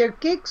get their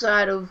kicks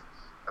out of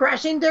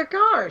crashing their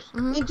cars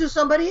into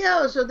somebody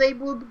else, so they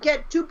will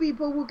get two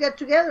people will get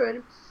together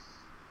and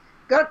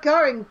got a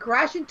car and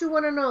crash into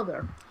one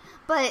another.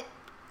 But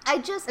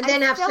and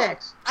then have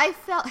sex.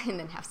 And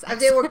then have sex.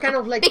 And they were kind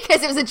of like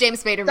because it was a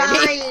James Spader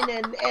movie.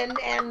 Dying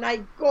and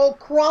like all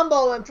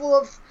crumble and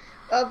full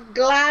of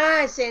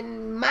glass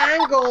and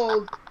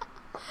mangled.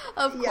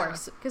 Of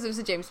course, because it was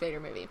a James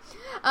Spader movie.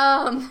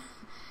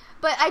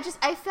 But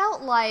I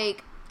felt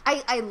like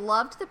I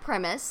loved the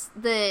premise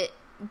that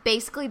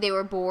basically they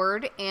were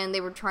bored and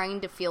they were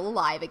trying to feel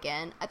alive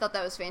again. I thought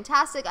that was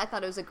fantastic. I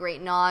thought it was a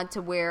great nod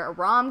to where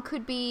Aram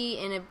could be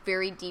in a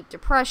very deep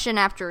depression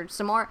after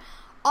some more.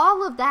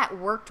 All of that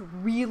worked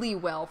really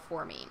well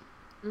for me.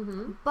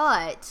 Mm-hmm.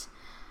 But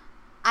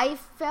I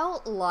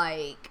felt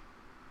like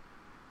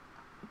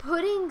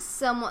putting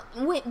someone...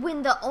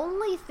 When the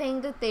only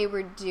thing that they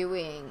were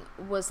doing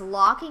was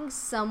locking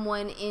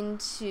someone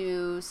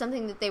into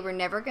something that they were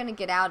never going to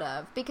get out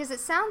of, because it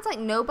sounds like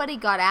nobody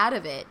got out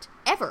of it,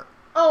 ever.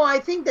 Oh, I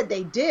think that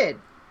they did.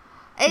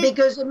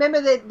 Because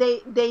remember that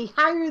they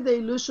hired the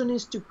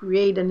illusionist to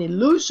create an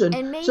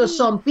illusion, so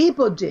some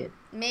people did.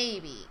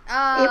 Maybe.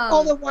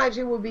 Otherwise,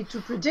 it would be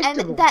too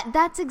predictable. And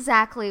that's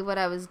exactly what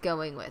I was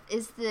going with,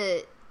 is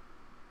that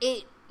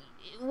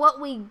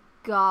what we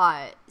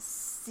got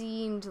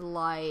seemed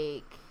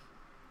like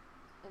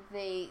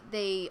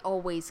they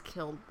always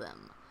killed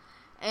them.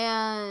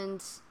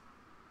 And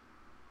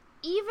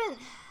even...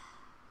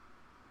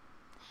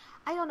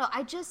 I don't know,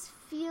 I just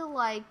feel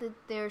like that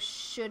there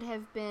should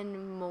have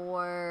been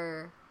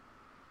more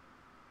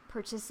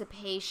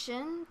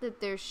participation,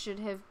 that there should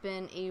have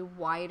been a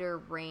wider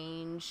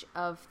range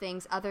of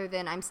things other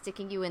than I'm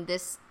sticking you in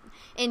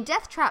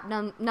Death Trap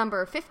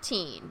number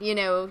 15,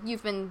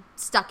 you've been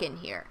stuck in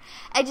here.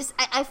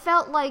 I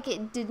felt like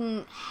it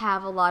didn't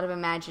have a lot of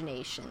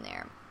imagination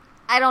there.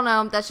 I don't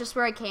know, that's just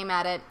where I came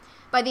at it.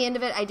 By the end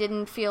of it, I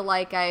didn't feel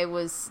like I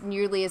was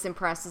nearly as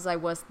impressed as I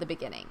was at the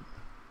beginning.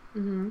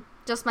 Mm-hmm.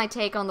 Just my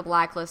take on the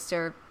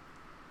Blacklister.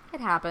 It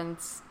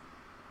happens.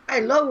 I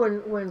love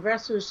when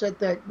wrestlers said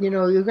that,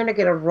 you're going to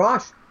get a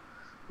rush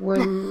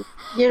when,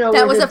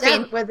 that was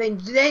with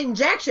the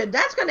injection.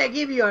 That's going to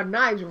give you a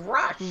nice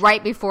rush.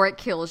 Right before it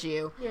kills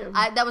you.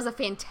 Yeah. That was a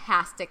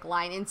fantastic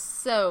line and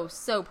so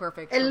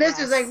perfect. And Liz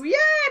is like,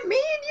 yeah, me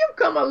and you've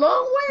come a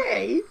long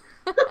way.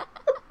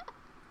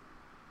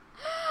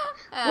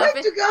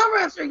 Way to go,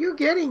 Russ. Are you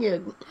getting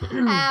it?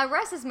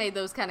 Russ has made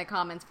those kind of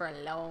comments for a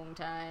long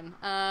time.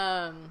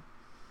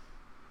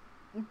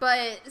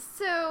 But,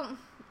 so,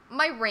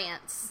 my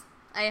rants.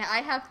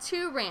 I have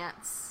two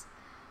rants.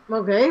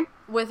 Okay.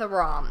 With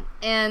Aram.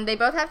 And they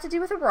both have to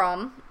do with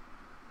Aram.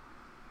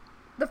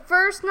 The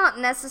first, not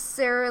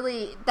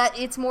necessarily, that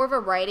it's more of a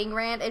writing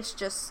rant. It's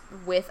just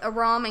with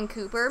Aram and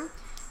Cooper.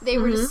 They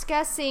were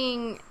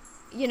discussing,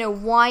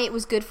 why it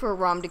was good for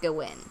Aram to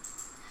go in.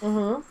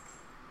 Mm-hmm.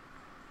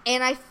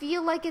 And I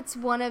feel like it's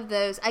one of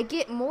those... I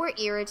get more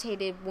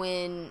irritated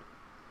when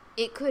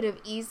it could have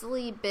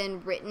easily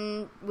been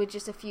written with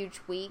just a few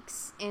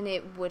tweaks and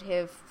it would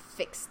have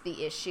fixed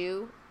the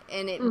issue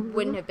and it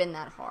wouldn't have been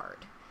that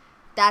hard.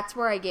 That's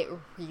where I get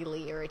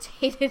really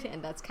irritated,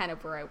 and that's kind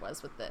of where I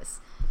was with this.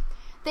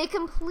 They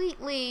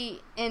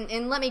completely...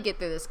 And let me get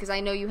through this, because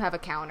I know you have a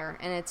counter,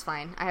 and it's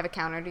fine. I have a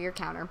counter to your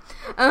counter.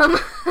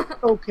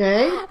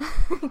 Okay.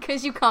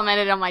 Because you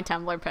commented on my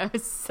Tumblr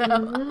post,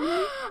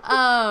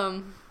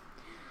 so...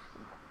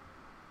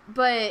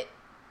 But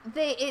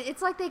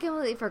it's like they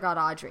completely forgot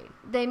Audrey.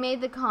 They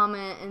made the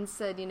comment and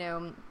said,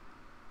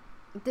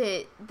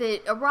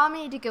 that Aram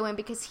needed to go in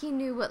because he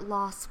knew what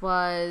loss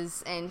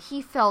was and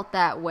he felt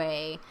that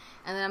way.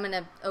 And then I'm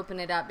going to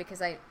open it up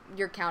because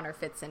your counter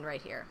fits in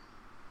right here.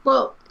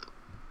 Well,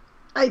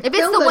 if it's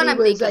the one I'm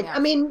thinking of. I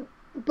mean,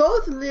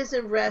 both Liz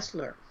and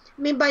Wrestler.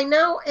 I mean, by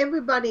now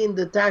everybody in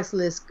the task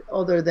list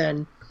other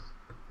than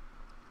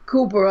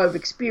Cooper have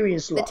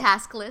experienced loss. The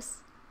task list.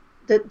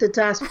 The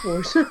task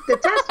force. The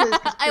task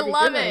list is I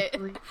love good, it.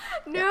 actually.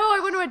 No, I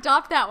want to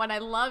adopt that one. I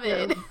love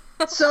it.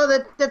 So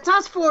the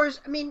task force,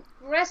 I mean,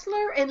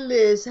 Wrestler and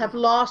Liz have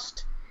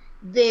lost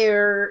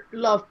their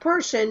loved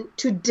person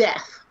to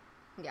death.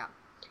 Yeah.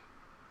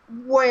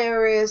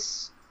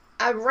 Whereas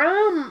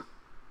Aram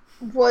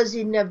was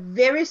in a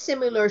very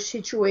similar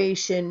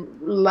situation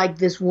like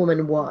this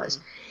woman was.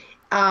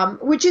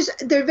 Which is,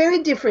 they're very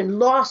different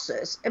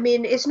losses. I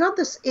mean, it's not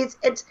this, it's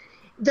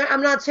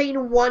I'm not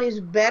saying one is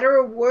better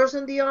or worse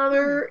than the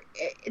other.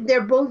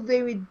 They're both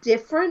very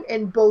different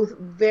and both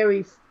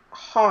very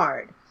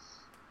hard.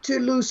 To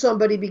lose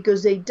somebody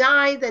because they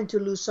died than to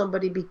lose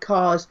somebody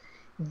because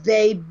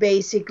they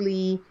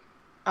basically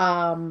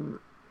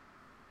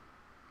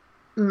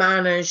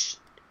manage,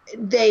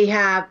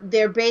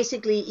 they're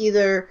basically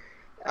either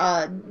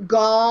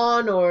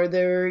gone, or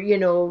they're,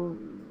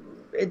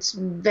 it's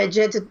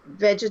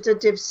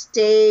vegetative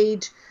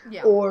state,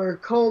 Yeah. or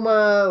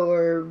coma,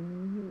 or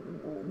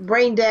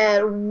brain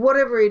dead,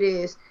 whatever it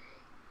is.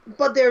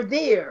 But they're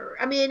there.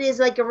 I mean, it's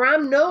like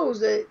Aram knows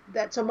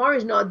that Tamar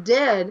is not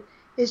dead.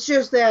 It's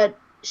just that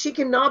she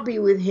cannot be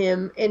with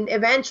him, and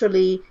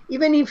eventually,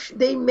 even if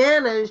they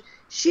manage,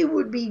 she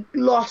would be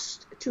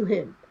lost to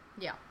him.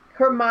 Yeah.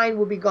 Her mind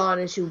would be gone,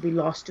 and she would be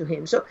lost to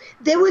him. So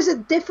there was a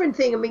different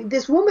thing. I mean,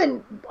 this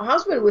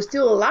husband was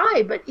still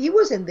alive, but he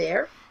wasn't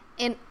there.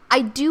 And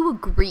I do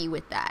agree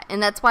with that.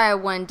 And that's why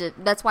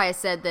that's why I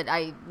said that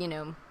I,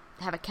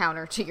 have a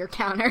counter to your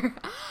counter.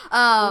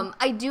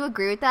 I do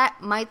agree with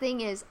that. My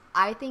thing is,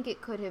 I think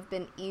it could have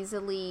been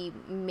easily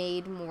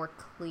made more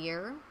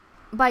clear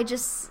by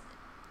just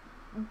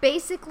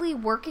basically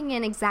working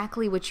in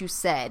exactly what you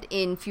said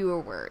in fewer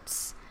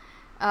words.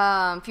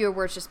 Fewer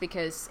words just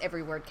because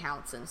every word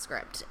counts in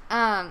script.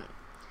 I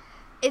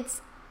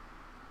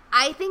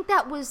think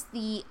that was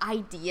the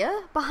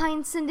idea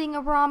behind sending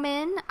Aram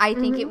in. I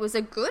think it was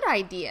a good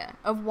idea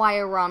of why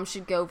Aram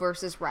should go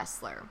versus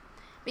Wrestler.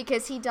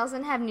 Because he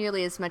doesn't have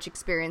nearly as much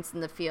experience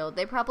in the field.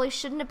 They probably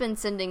shouldn't have been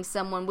sending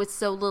someone with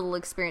so little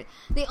experience.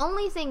 The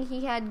only thing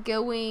he had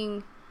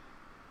going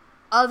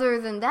other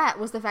than that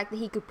was the fact that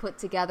he could put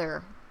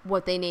together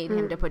what they needed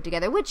him to put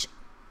together. Which,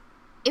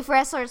 if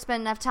Wrestler had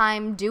spent enough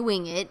time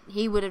doing it,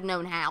 he would have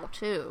known how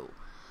too.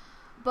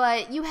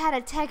 But you had a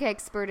tech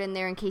expert in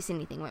there in case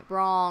anything went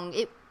wrong.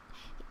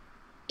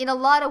 In a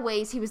lot of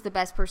ways, he was the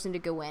best person to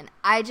go in.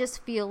 I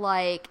just feel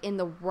like in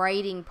the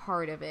writing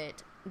part of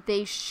it,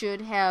 they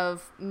should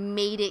have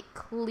made it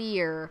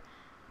clear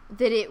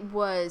that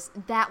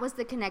that was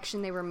the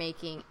connection they were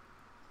making.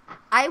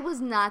 I was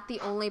not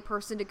the only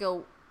person to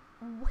go,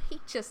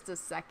 wait just a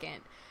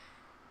second.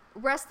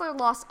 Wrestler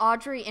lost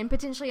Audrey and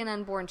potentially an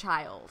unborn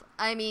child.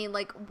 I mean,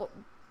 like,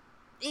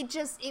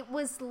 it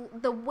was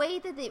the way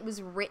that it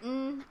was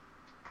written.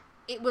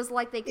 It was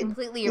like they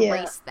completely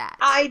erased that.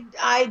 I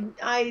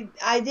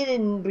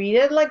didn't read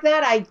it like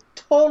that. I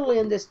totally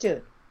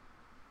understood.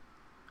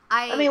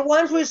 I mean,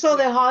 once we saw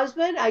the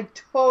husband, I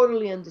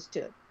totally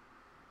understood.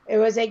 It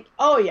was like,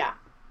 oh yeah,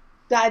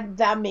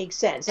 that makes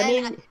sense. I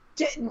mean,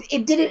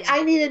 it didn't.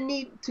 I didn't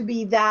need to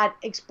be that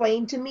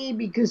explained to me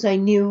because I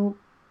knew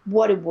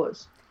what it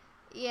was.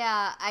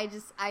 Yeah,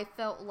 I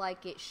felt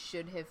like it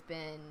should have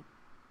been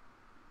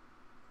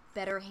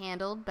better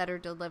handled, better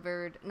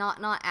delivered,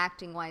 not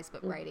acting wise,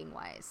 but writing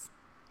wise.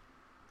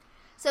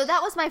 So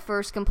that was my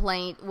first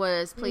complaint,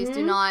 was please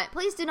do not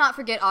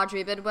forget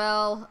Audrey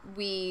Bidwell.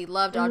 We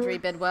loved Audrey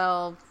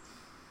Bidwell.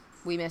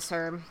 We miss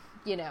her,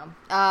 And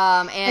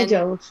I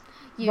don't.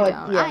 You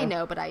don't. Yeah. I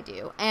know, but I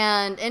do.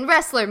 And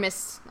Wrestler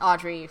missed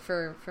Audrey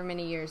for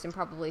many years and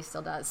probably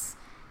still does.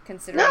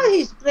 Considering no,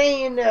 he's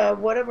playing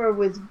whatever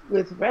with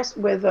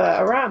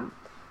Aram.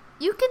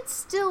 You can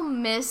still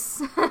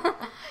miss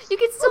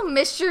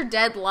your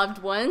dead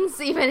loved ones,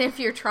 even if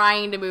you're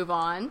trying to move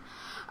on.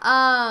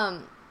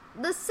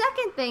 The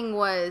second thing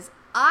was,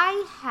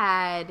 I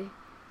had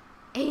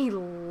a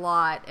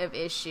lot of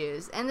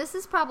issues, and this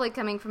is probably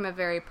coming from a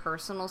very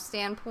personal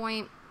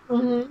standpoint.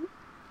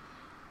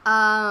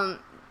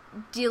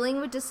 Dealing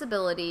with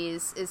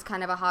disabilities is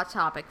kind of a hot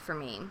topic for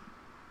me.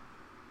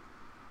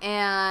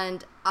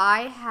 And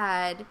I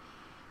had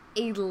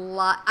a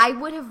lot. I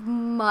would have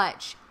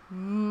much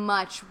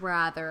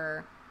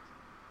rather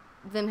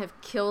them have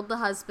killed the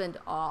husband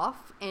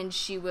off, and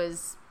she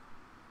was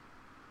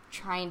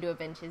trying to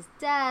avenge his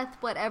death,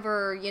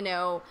 whatever,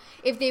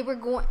 if they were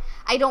going.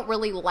 I don't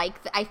really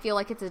I feel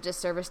like it's a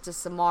disservice to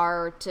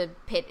Samar to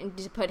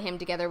put him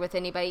together with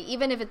anybody,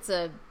 even if it's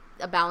a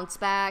bounce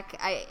back.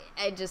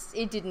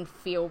 It didn't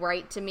feel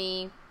right to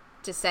me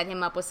to set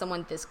him up with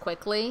someone this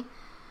quickly.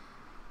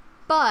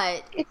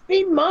 But it's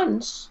been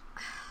months.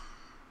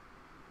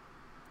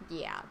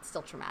 Yeah, it's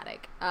still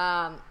traumatic.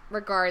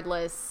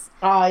 Regardless,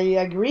 I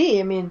agree.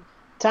 I mean,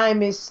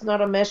 time is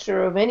not a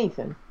measure of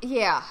anything.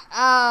 Yeah.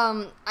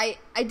 I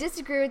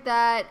disagree with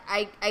that.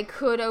 I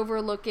could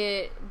overlook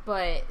it,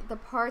 but the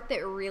part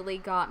that really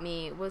got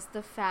me was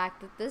the fact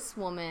that this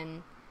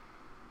woman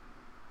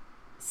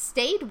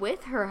stayed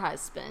with her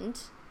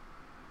husband,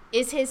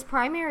 is his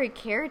primary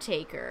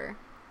caretaker.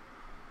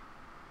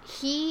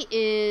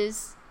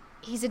 He's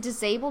a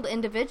disabled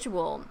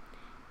individual,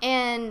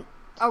 and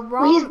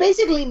he's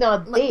basically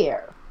not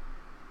there.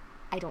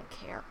 I don't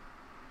care.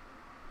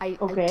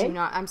 Okay. I do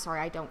not. I'm sorry,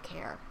 I don't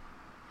care.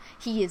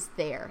 He is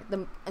there.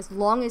 As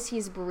long as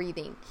he's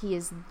breathing, he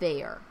is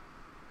there.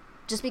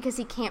 Just because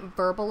he can't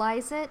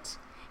verbalize it,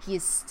 he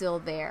is still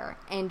there.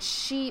 And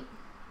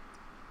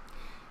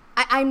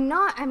I'm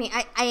not. I mean,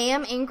 I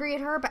am angry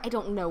at her, but I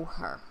don't know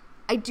her.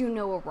 I do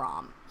know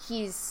Aram.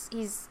 He's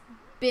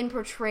been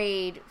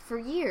portrayed for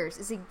years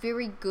as a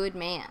very good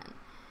man.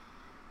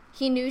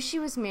 He knew she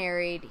was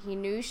married. He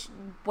knew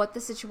what the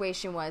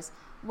situation was.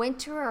 Went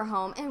to her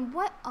home, and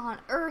what on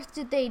earth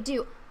did they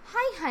do?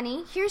 hi,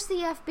 honey, here's the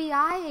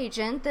FBI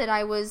agent that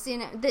I was,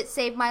 that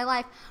saved my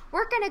life.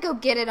 We're gonna go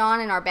get it on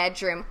in our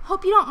bedroom.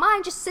 Hope you don't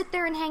mind, just sit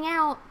there and hang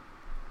out.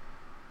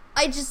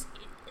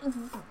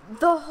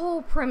 The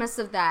whole premise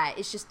of that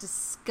is just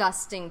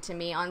disgusting to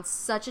me on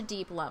such a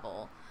deep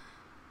level.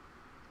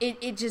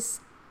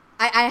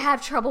 I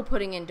have trouble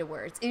putting into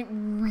words. It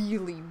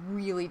really,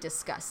 really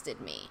disgusted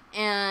me.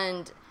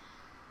 And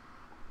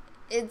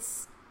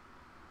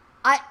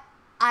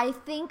I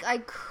think I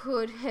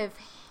could have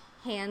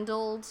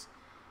handled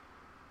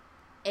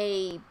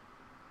a,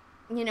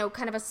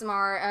 kind of a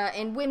Samar,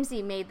 and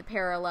Whimsy made the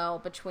parallel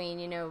between,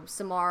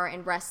 Samar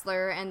and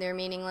Wrestler and their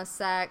meaningless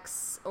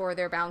sex or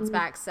their bounce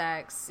back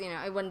sex.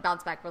 It wasn't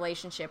bounce back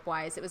relationship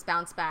wise, it was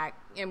bounce back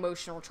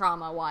emotional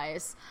trauma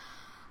wise,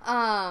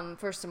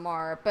 for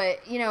Samar. But,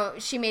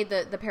 she made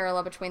the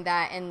parallel between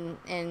that and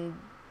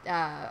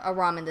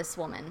Aram and this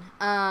woman.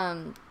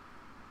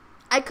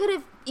 I could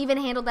have even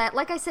handled that,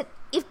 like I said,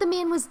 if the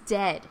man was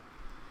dead.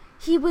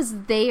 He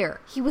was there.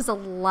 He was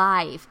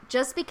alive.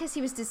 Just because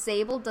he was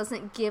disabled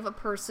doesn't give a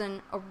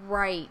person a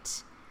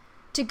right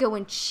to go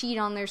and cheat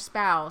on their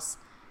spouse.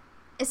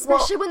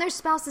 Especially when their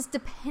spouse is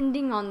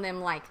depending on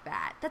them like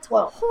that. That's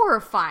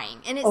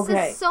horrifying. And it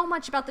says so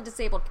much about the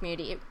disabled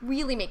community. It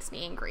really makes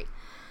me angry.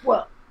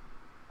 Well,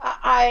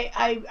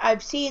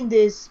 I've seen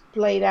this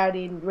played out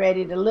in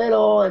Reddit a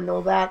little and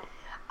all that.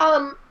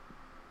 And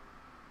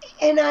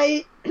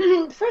I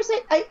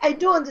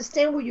do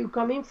understand where you're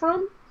coming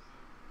from.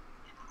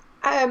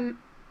 I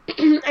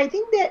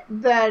think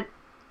that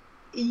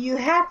you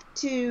have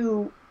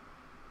to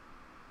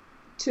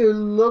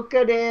look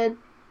at it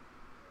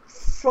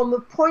from a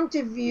point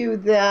of view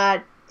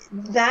that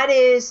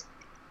is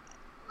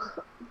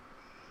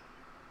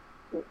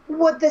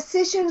what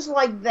decisions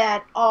like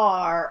that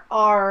are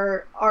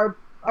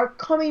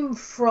coming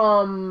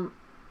from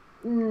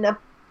a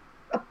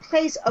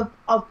place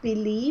of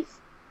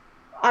belief,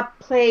 a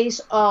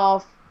place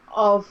of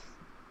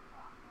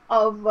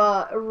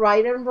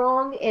right and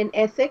wrong and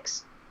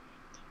ethics,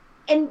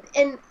 and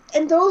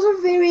those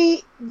are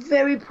very,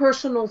 very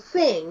personal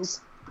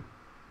things.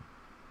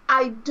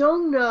 I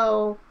don't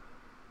know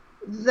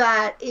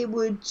that it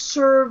would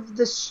serve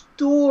the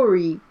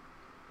story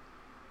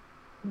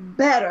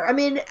better. I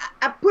mean,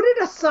 I put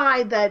it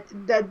aside that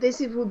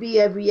this would be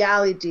a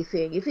reality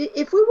thing.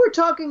 If we were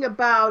talking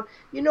about,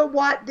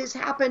 this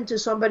happened to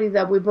somebody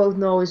that we both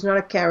know is not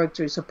a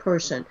character, it's a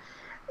person,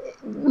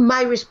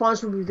 my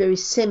response would be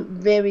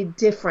very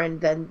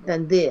different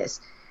than this.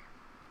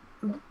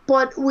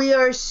 But we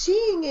are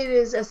seeing it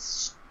as a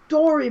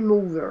story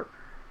mover,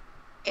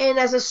 and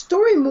as a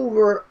story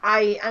mover,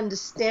 I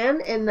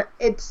understand, and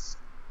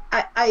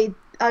I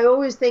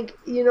always think,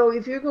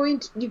 if you're going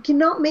to, you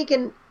cannot make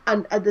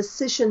a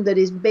decision that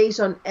is based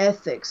on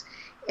ethics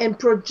and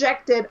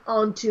project it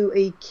onto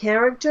a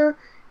character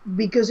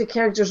because the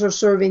characters are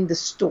serving the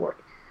story.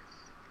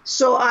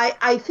 So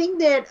I think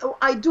that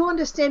I do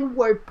understand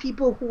where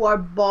people who are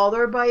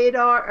bothered by it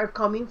are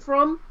coming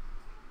from,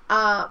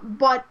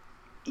 but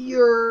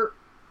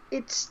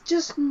it's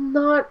just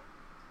not.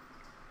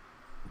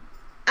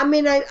 I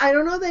mean, I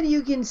don't know that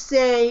you can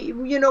say,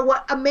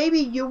 maybe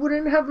you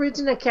wouldn't have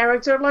written a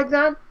character like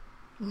that.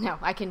 No,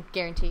 I can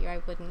guarantee you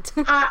I wouldn't.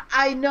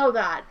 I know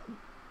that,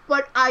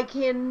 but I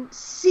can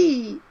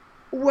see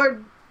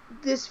where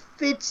this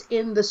fits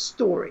in the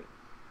story.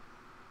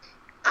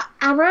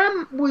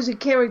 Aram was a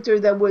character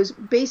that was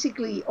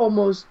basically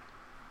almost.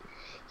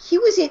 He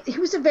was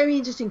a very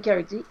interesting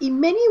character. In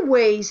many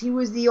ways, he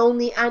was the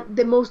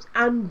most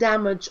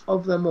undamaged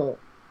of them all.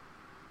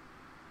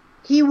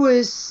 He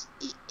was,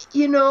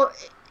 even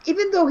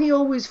though he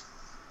always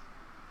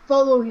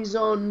followed his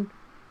own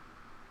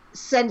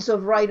sense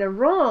of right and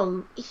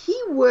wrong, he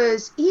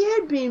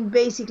had been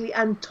basically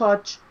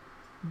untouched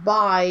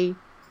by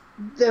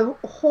the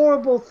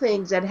horrible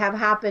things that have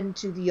happened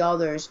to the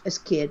others as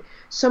kid.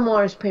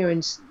 Samar's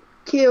parents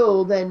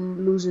killed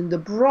and losing the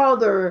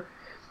brother,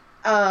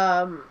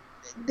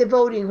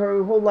 devoting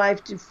her whole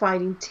life to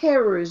fighting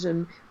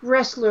terrorism,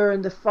 Wrestler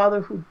and the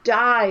father who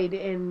died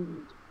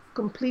and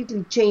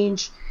completely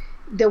changed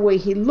the way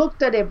he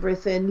looked at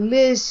everything,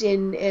 Liz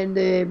and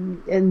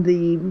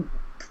the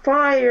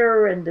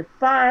fire and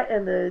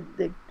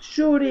the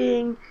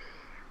shooting,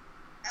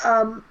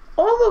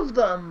 all of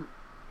them.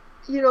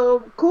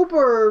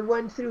 Cooper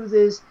went through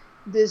this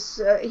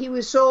he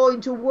was so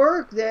into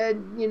work that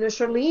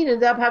Charlene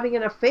ended up having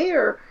an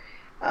affair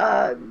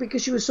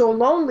because she was so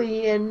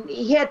lonely, and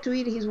he had to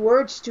eat his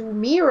words to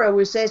Mira,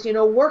 which says,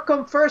 work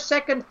come first,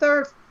 second,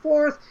 third,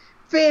 fourth,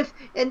 fifth,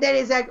 and then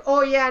it's like,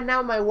 oh yeah,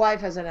 now my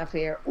wife has an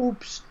affair.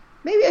 Oops,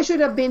 maybe I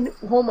should have been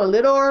home a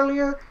little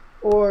earlier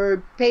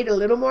or paid a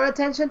little more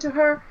attention to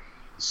her.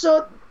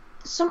 So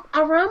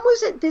Aram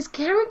was this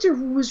character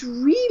who was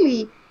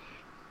really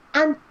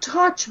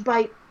untouched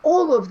by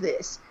all of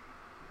this.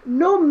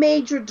 No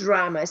major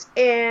dramas.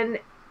 And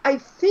I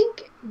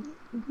think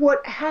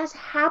what has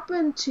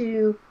happened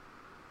to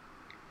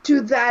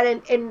that,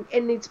 and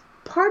it's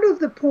part of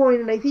the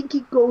point, and I think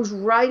it goes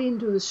right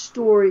into the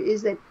story,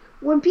 is that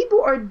when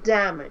people are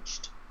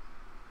damaged,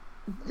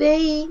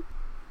 they,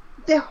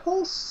 the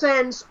whole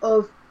sense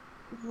of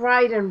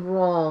right and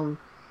wrong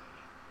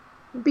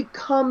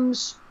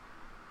becomes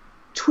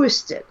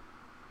twisted.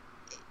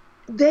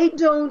 They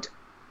don't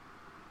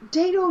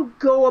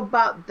go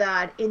about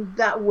that in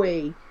that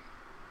way.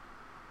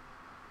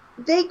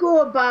 They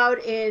go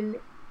about in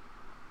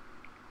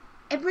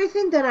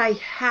everything that I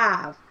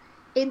have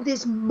in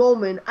this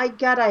moment, I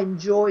gotta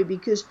enjoy,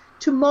 because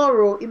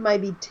tomorrow it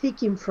might be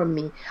taken from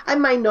me. I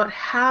might not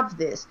have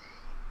this.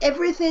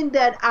 Everything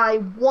that I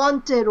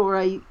wanted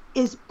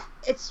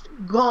it's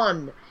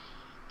gone.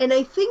 And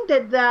I think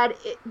that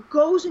it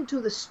goes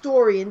into the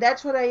story, and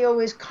that's what I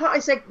always call.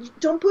 It's like,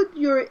 don't put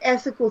your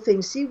ethical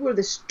things. See where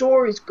the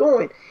story's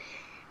going.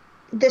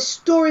 The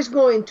story's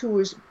going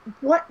towards,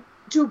 what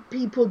do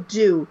people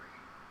do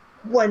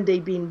when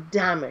they've been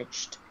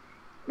damaged?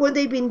 When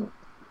they've been,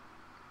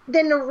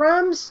 then the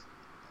Ram's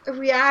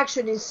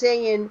reaction is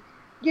saying,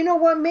 you know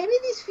what, maybe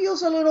this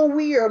feels a little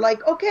weird.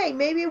 Like, okay,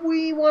 maybe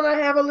we want to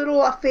have a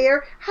little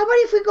affair. How about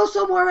if we go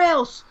somewhere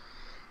else?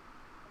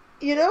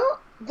 You know,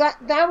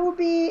 that would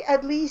be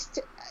at least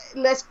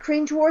less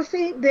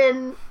cringeworthy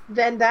than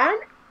that.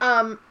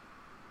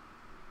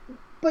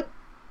 But,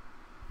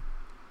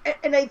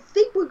 and I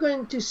think we're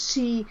going to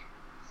see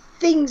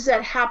things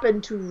that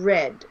happen to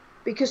Red,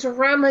 because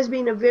Ram has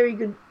been a very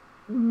good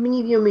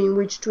medium in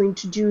which to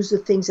introduce the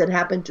things that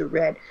happen to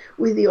Red,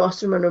 with the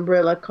Osterman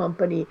Umbrella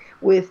Company,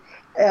 with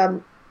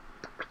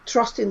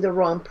trusting the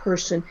wrong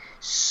person.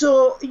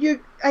 So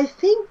I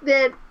think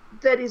that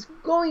is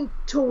going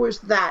towards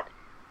that.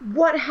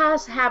 What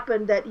has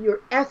happened that your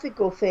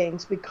ethical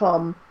things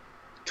become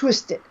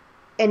twisted,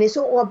 and it's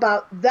all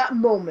about that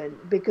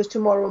moment, because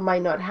tomorrow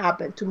might not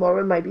happen.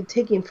 Tomorrow might be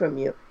taken from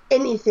you.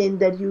 Anything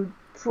that you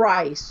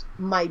prize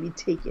might be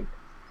taken.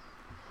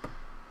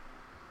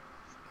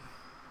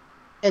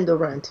 End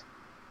of rant.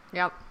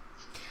 Yep.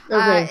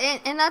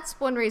 Okay. And that's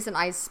one reason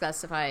I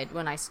specified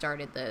when I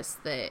started this,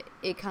 that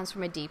it comes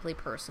from a deeply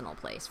personal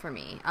place for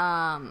me.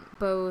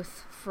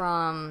 Both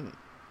from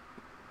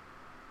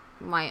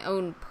my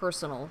own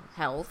personal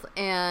health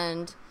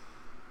and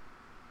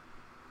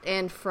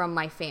from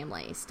my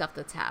family, stuff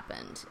that's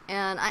happened.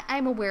 And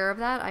I'm aware of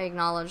that. I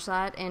acknowledge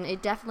that. And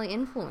it definitely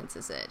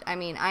influences it. I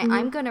mean,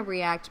 I'm going to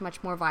react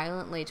much more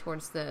violently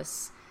towards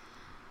this.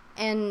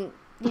 And,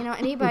 you know,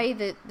 anybody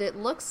that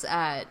looks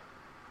at,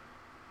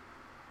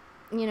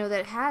 you know,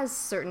 that has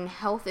certain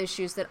health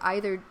issues that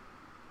either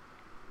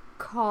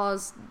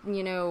cause,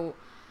 you know,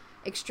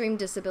 extreme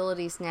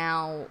disabilities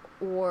now,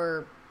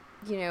 or,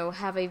 you know,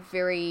 have a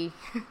very,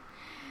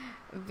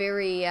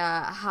 very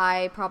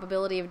high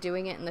probability of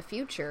doing it in the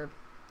future,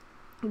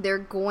 they're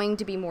going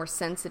to be more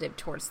sensitive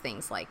towards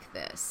things like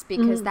this,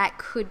 because that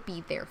could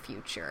be their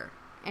future.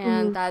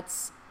 And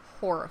that's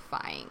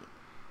horrifying,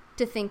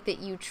 to think that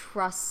you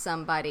trust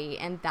somebody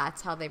and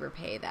that's how they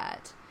repay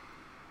that.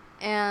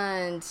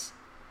 And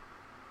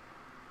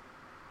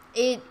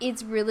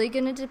it's really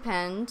going to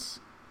depend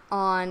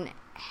on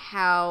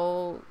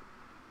how,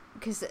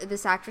 because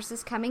this actress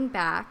is coming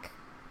back,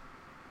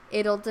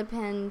 it'll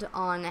depend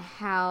on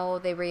how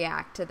they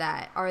react to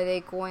that. Are they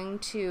going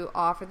to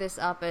offer this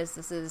up as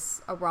this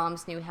is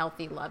Aram's new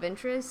healthy love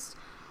interest?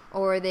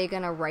 Or are they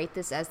going to write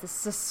this as this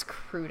is a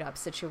screwed up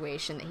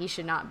situation that he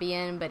should not be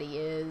in, but he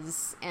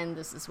is, and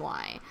this is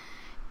why?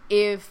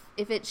 If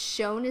it's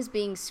shown as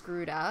being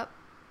screwed up,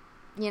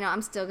 you know,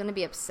 I'm still going to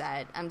be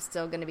upset. I'm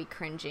still going to be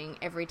cringing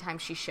every time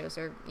she shows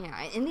her, you know,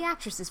 and the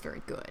actress is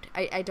very good.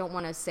 I don't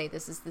want to say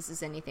this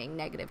is anything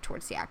negative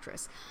towards the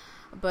actress.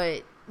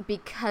 But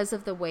because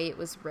of the way it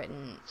was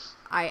written,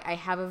 I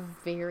have a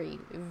very,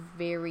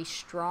 very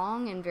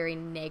strong and very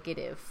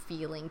negative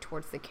feeling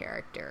towards the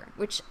character,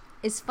 which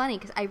is funny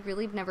because I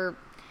really have never...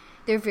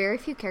 There are very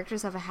few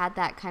characters I've had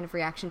that kind of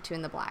reaction to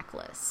in the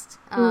Blacklist.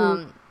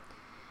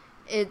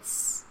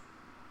 It's...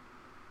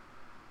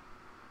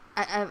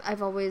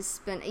 I've always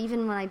been...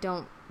 Even when I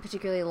don't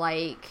particularly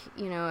like,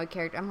 you know, a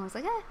character, I'm always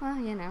like, well,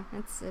 you know,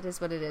 it is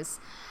what it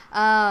is.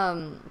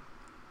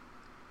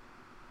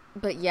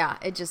 But yeah,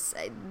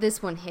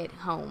 this one hit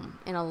home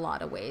in a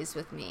lot of ways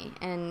with me,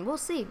 and we'll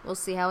see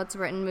how it's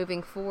written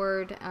moving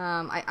forward.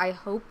 I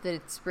hope that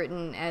it's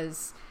written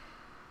as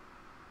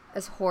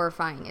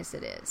horrifying as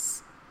it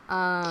is,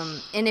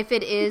 and if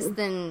it is,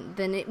 then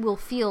it will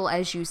feel,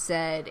 as you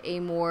said,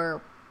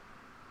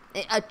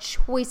 a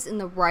choice in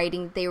the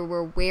writing. They were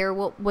aware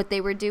what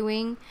they were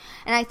doing,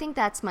 and I think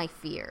that's my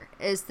fear,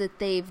 is that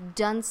they've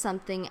done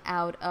something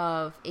out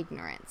of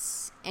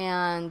ignorance,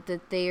 and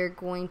that they are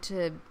going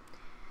to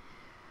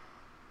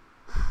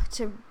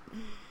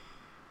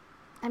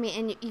I mean,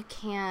 and you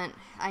can't,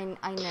 I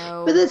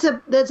know, but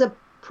that's a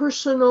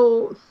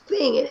personal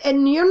thing,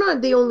 and you're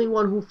not the only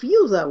one who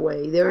feels that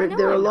way. There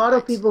are a lot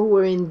of people who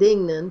are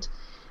indignant.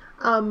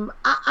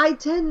 I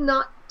tend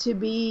not to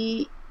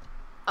be.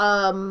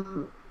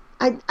 To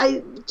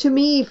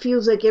me, it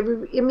feels like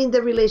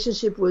the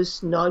relationship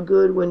was not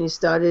good when he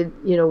started.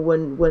 You know,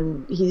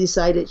 when he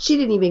decided, she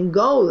didn't even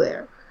go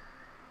there,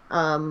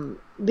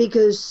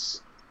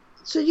 because.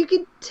 So you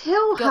can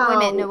tell how... Wait a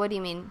minute, no, what do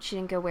you mean? She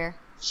didn't go where?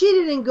 she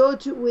didn't go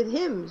to with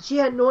him. She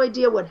had no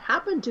idea what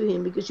happened to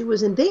him because she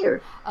wasn't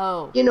there.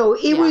 Oh, You know,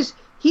 it was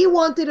he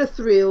wanted a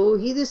thrill.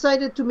 He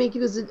decided to make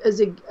it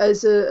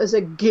as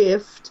a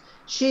gift.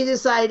 She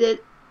decided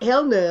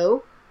hell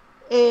no,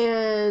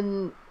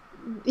 and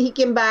he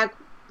came back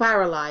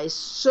paralyzed.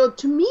 So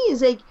to me,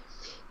 it's like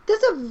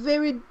that's a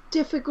very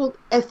difficult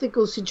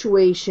ethical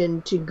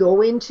situation to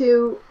go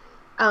into.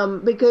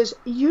 Because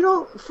you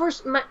don't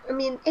first. I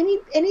mean,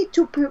 any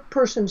two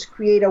persons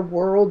create a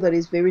world that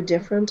is very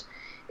different,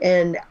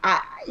 and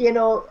you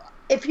know,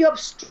 if you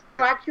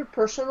abstract your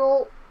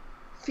personal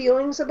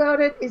feelings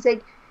about it, it's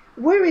like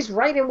where is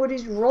right and what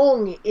is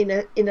wrong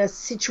in a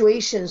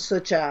situation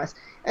such as.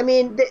 I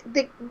mean,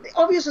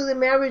 obviously the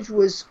marriage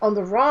was on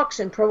the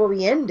rocks and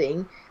probably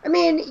ending. I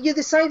mean, you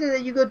decided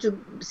that you go to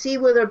see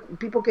whether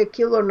people get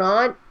killed or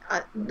not.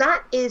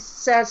 That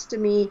says to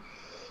me,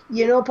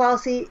 you know,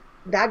 Palsy,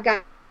 that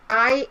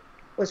guy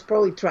was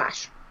probably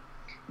trash,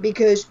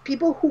 because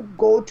people who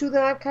go to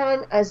that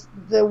kind as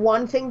the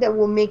one thing that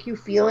will make you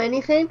feel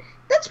anything,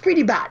 that's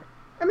pretty bad.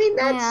 I mean,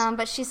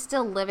 but she's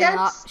still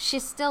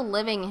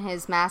living in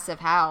his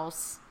massive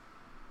house.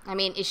 I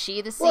mean, is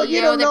she the CEO well,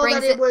 you don't know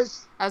that it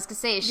was? I was gonna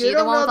say, is she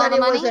the one with all the money? You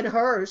don't know that it wasn't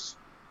hers.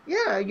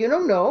 Yeah, you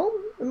don't know.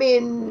 I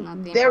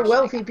mean, they're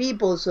wealthy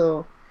people,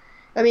 so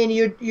I mean,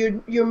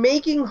 you're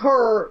making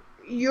her.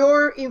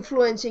 You're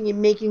influencing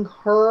and making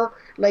her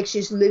like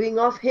she's living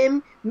off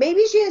him.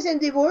 Maybe she hasn't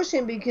divorced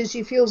him because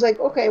she feels like,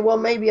 okay, well,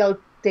 maybe I'll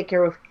take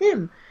care of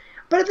him.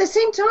 But at the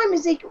same time,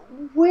 it's like,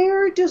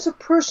 where does a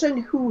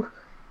person who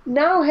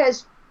now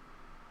has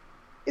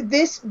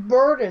this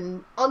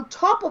burden on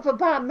top of a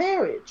bad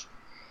marriage,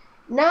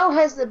 now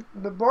has the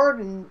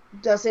burden,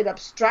 does it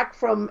abstract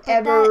from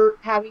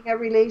having a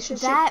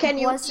relationship? Can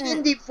you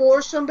even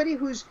divorce somebody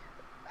who's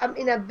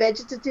in a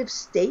vegetative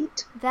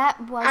state? That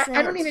wasn't...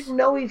 I don't even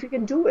know if you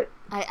can do it.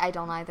 I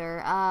don't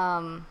either.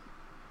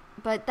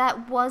 But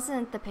that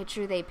wasn't the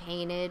picture they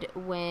painted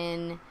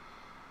when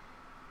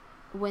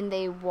the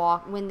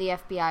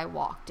FBI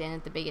walked in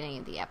at the beginning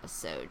of the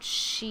episode.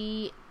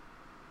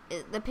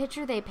 The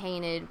picture they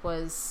painted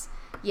was,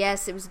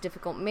 yes, it was a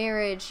difficult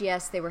marriage.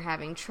 Yes, they were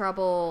having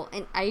trouble.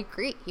 And I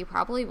agree. He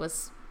probably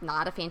was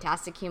not a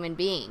fantastic human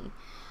being.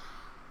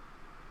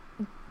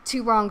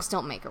 Two wrongs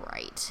don't make a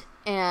right.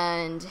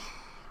 And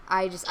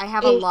I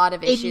have a lot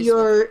of issues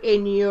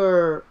in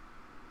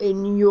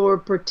your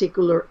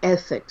particular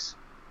ethics.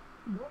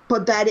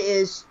 But that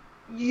is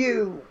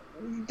you,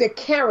 the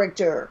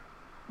character.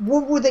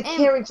 What would the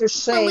character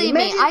say? Believe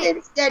me,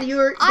 that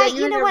you're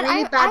in a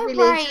really bad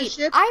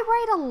relationship. I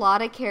write a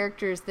lot of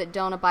characters that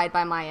don't abide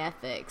by my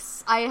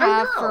ethics. I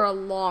have for a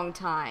long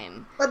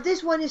time. But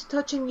this one is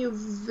touching you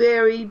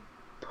very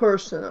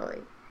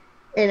personally.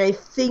 And I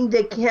think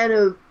that kind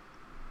of,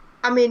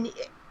 I mean,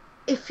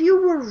 if you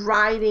were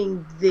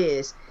writing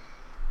this,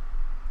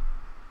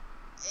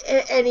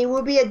 and it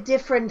would be a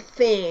different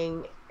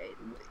thing.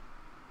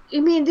 I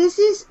mean, this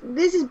is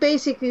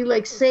basically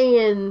like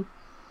saying,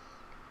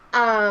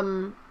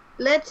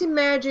 let's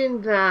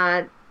imagine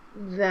that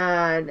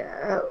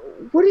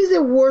what is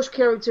the worst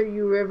character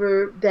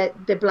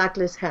that the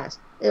Blacklist has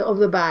of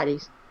the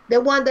baddies?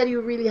 The one that you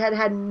really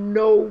had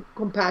no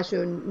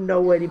compassion,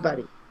 no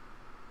anybody.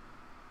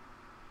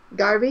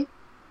 Garvey?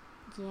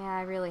 Yeah,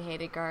 I really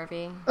hated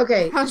Garvey.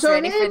 Okay, I was so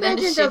ready for them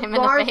to shoot him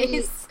in the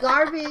face.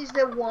 Garvey is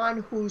the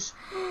one who's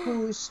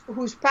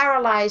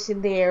paralyzed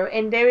in there,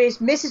 and there is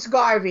Mrs.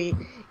 Garvey,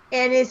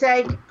 and it's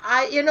like,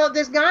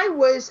 this guy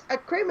was a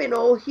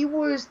criminal. He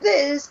was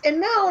this, and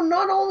now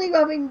not only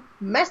having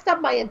messed up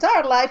my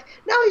entire life,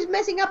 now he's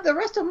messing up the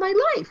rest of my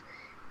life.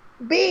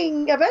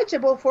 Being a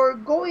vegetable for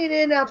going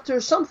in after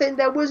something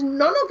that was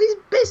none of his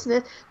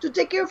business to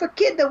take care of a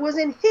kid that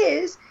wasn't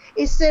his,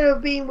 instead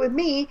of being with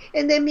me,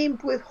 and then being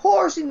with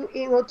whores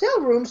in hotel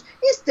rooms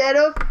instead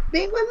of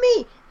being with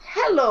me.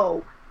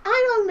 Hello.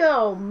 I don't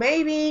know.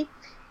 Maybe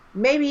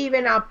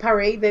even I'll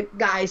parade the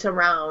guys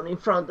around in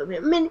front of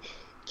him. I mean,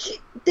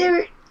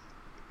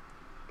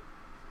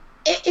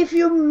 if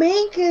you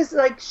make it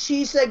like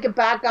she's like a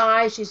bad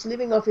guy, she's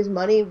living off his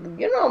money,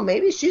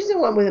 maybe she's the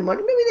one with the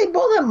money. Maybe they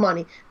both have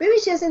money. Maybe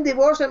she hasn't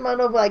divorced him out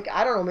of, like,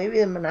 I don't know,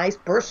 maybe I'm a nice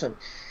person.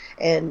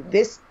 And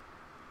this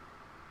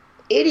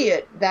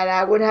idiot that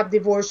I would have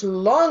divorced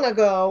long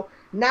ago,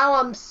 now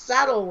I'm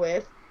saddled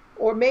with.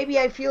 Or maybe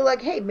I feel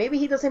like, hey, maybe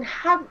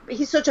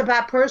he's such a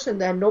bad person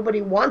that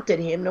nobody wanted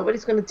him.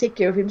 Nobody's going to take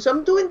care of him. So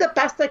I'm doing the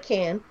best I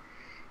can.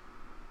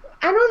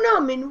 I don't know.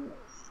 I mean,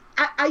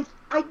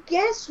 I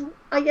guess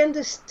I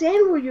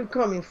understand where you're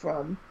coming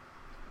from.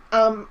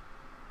 And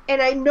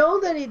I know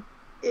that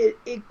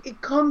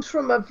it comes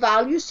from a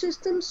value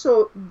system.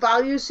 So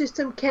value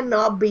system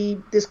cannot be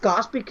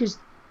discussed because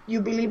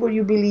you believe what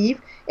you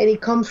believe. And it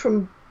comes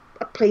from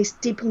a place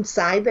deep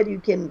inside that you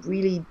can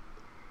really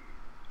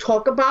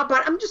talk about.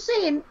 But I'm just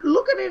saying,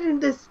 look at it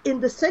in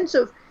the sense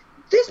of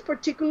this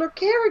particular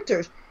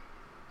character.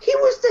 He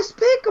was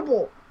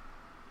despicable.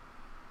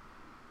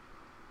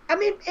 I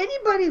mean,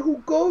 anybody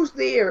who goes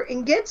there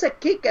and gets a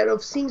kick out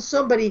of seeing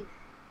somebody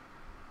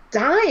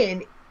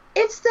dying,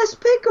 it's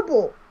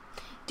despicable.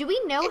 Do we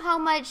know how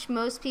much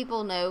most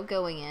people know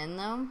going in,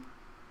 though?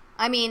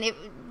 I mean,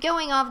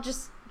 going off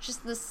just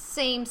the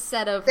same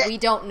set of we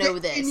don't know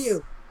this.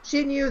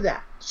 She knew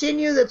that. She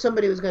knew that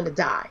somebody was going to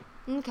die.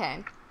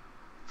 Okay.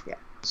 Yeah.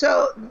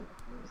 So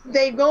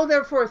they go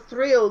there for a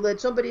thrill that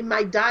somebody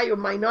might die or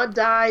might not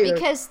die.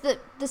 Because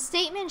the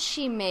statement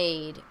she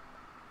made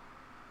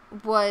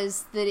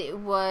was that it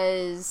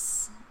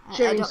was...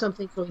 sharing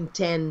something so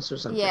intense or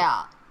something.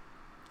 Yeah.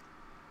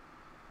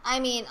 I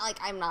mean, like,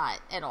 I'm not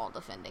at all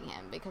defending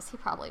him because he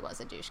probably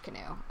was a douche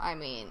canoe. I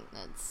mean,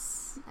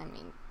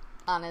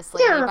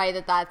 honestly,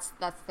 anybody that's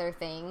their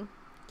thing,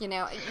 you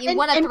know, you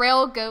want a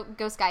thrill, go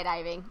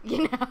skydiving,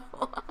 you know?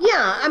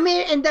 Yeah, I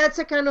mean, and that's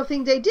the kind of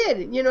thing they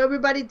did. You know,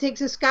 everybody takes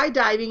a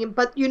skydiving,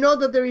 but you know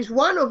that there is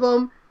one of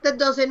them that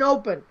doesn't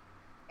open.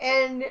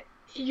 And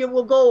you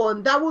will go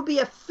on. That would be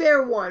a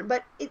fair one.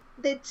 But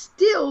that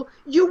still,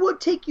 you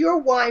would take your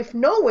wife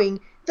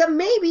knowing that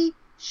maybe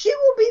she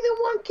will be the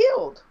one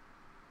killed.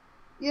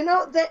 You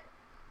know, that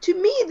to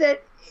me,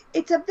 that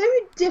it's a very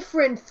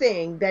different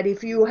thing that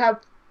if you have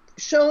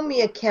shown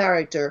me a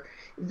character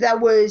that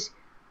was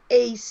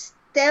a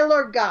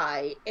stellar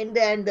guy and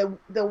then the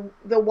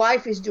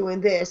wife is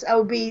doing this, I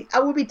would be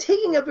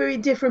taking a very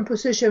different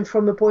position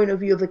from the point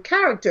of view of the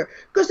character,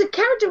 because the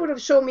character would have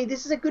shown me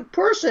this is a good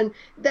person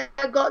that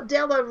got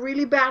dealt a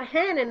really bad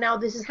hand and now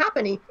this is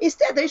happening.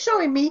 Instead, they're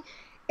showing me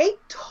a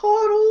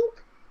total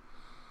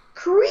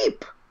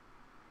creep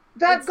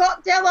that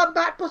got dealt a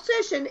bad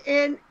position,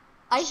 and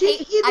I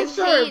hate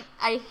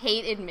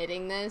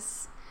admitting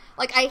this.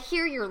 Like, I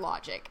hear your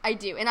logic. I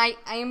do. And I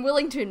am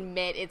willing to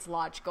admit it's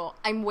logical.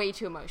 I'm way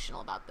too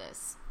emotional about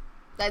this.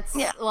 That's,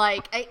 that's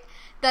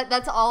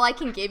all I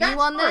can give you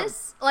on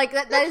this. Like,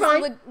 that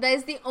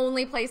is the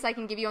only place I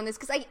can give you on this.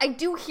 Because I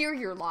do hear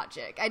your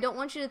logic. I don't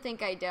want you to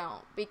think I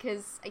don't.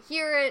 Because I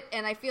hear it,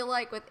 and I feel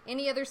like with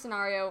any other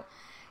scenario,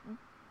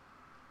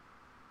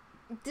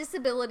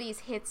 disabilities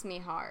hits me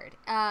hard.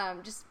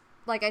 Just,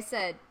 like I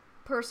said,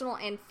 personal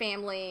and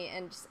family,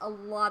 and just a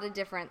lot of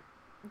different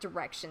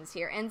directions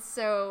here, and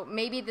so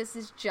maybe this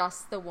is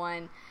just the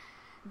one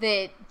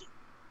that...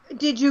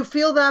 Did you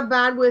feel that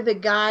bad with the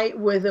guy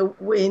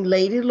in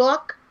Lady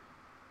Luck?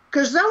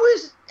 Because that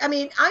was, I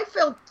mean, I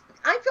felt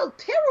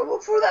terrible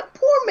for that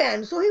poor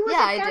man. So he was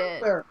a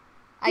gambler.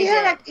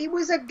 He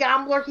was a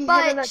gambler. He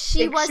had an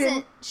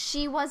addiction.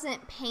 She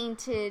wasn't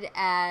painted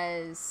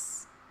as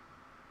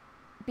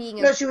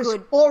being she was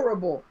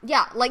horrible.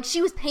 Yeah, like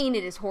she was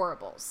painted as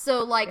horrible.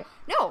 So like,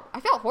 no, I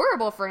felt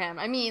horrible for him.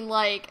 I mean,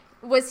 like,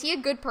 was he a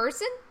good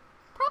person?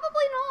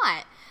 Probably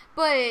not.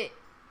 But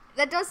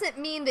that doesn't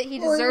mean that he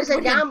deserved he was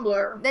a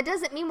gambler. That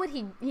doesn't mean what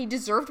he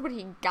deserved what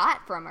he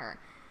got from her.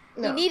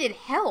 No. He needed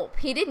help.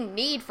 He didn't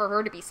need for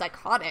her to be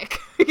psychotic,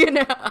 you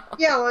know?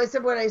 Yeah, well, it's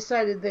what I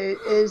said.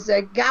 Is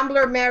a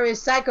gambler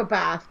marries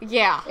psychopath.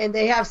 Yeah. And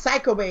they have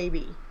psycho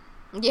baby.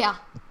 Yeah,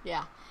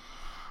 yeah.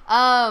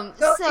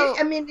 So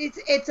I mean,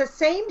 it's the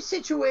same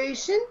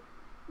situation.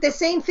 The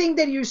same thing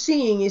that you're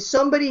seeing is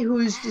somebody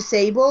who's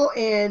disabled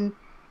and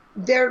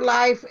their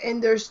life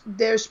and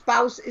their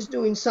spouse is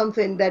doing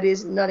something that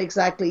is not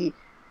exactly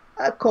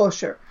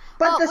kosher.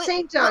 But at the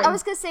same time... I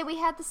was going to say, we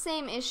had the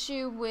same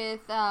issue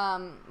with,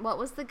 what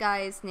was the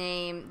guy's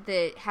name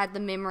that had the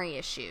memory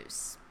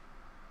issues?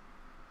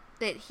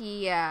 That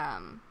he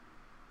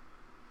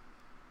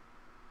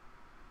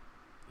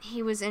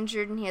was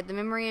injured and he had the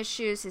memory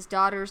issues. His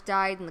daughters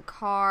died in the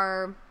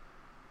car.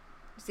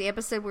 It was the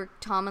episode where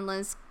Tom and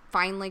Liz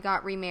finally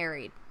got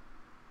remarried.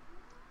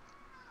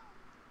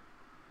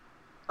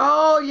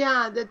 Oh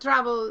yeah, the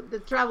travel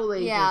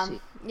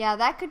agency. Yeah,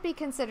 that could be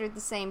considered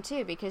the same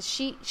too, because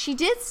she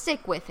did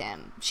stick with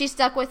him. She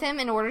stuck with him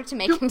in order to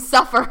make him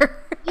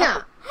suffer.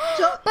 Yeah.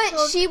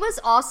 But she was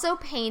also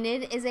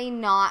painted as a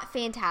not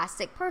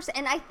fantastic person,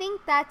 and I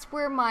think that's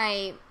where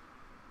the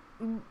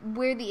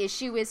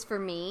issue is for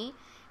me.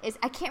 Is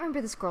I can't remember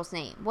this girl's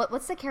name.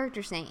 What's the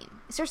character's name?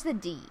 It starts with a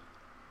D.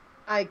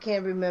 I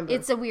can't remember.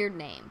 It's a weird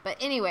name, but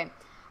anyway,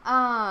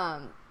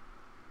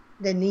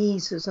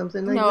 Denise or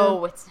something like that?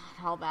 No, it's not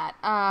all that.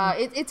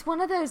 It's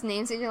one of those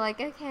names that you're like,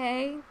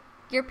 okay,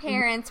 your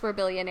parents were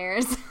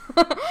billionaires.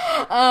 But,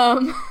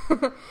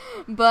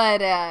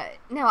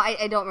 no,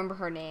 I don't remember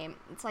her name.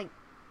 It's like,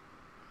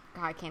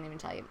 God, I can't even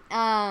tell you.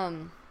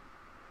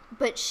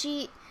 But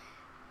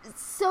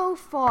so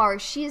far,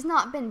 she has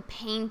not been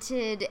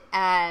painted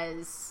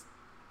as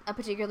a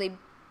particularly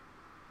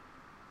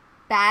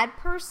bad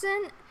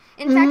person.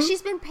 In fact,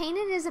 she's been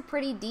painted as a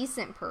pretty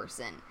decent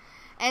person.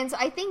 And so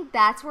I think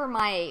that's where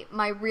my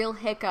real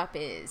hiccup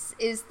is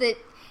that,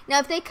 now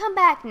if they come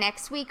back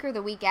next week or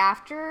the week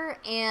after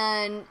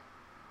and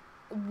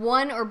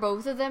one or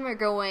both of them are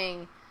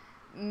going,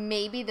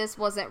 maybe this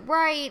wasn't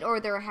right, or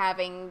they're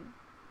having,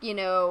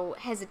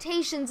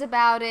 hesitations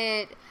about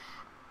it,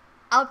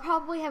 I'll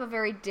probably have a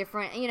very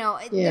different,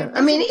 there's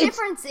a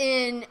difference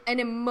in an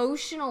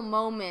emotional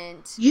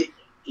moment.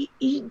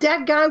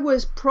 That guy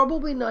was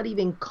probably not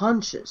even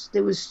conscious.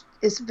 There was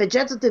his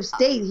vegetative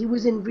state. He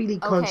wasn't really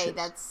conscious. Okay,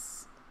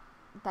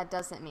 that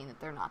doesn't mean that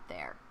they're not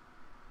there.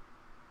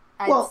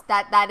 Well,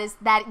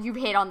 that you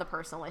hit on the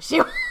personal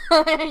issue.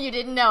 You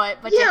didn't know it,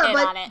 but you hit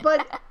on it.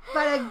 but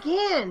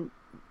again,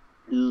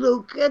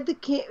 look at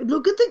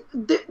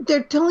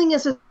they're telling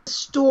us a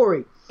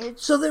story.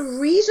 So the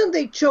reason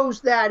they chose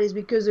that is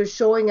because they're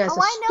showing us a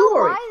story. I know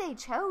why they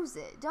chose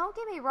it. Don't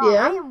get me wrong.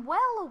 Yeah? I am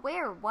well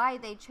aware why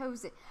they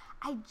chose it.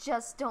 I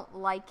just don't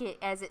like it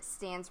as it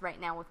stands right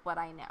now with what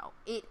I know.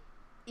 It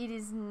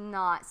is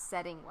not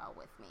setting well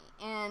with me.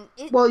 And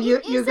it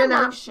is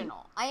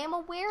emotional. I am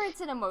aware it's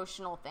an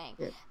emotional thing.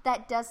 Yeah.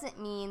 That doesn't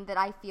mean that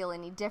I feel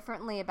any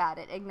differently about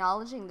it,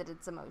 acknowledging that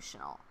it's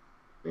emotional.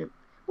 Yeah.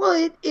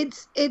 Well,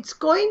 it's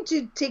going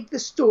to take the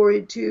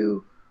story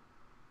to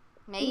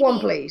one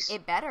place.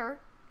 It better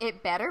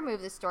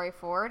move the story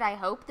forward. I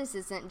hope this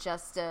isn't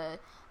just oh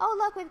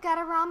look, we've got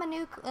a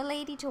new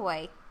lady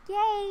toy.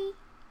 Yay!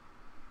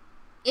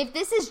 If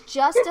this is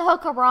just to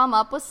hook a Rom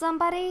up with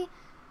somebody,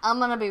 I'm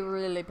gonna be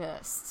really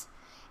pissed.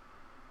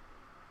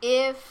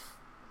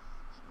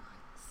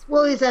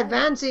 Well, it's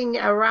advancing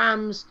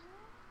Aram's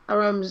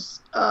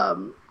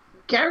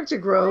character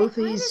growth.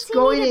 Why He's does he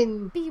going need in.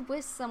 To be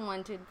with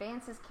someone to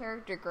advance his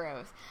character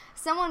growth.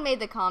 Someone made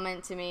the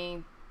comment to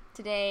me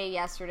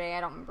yesterday,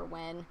 I don't remember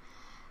when.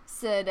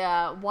 Said,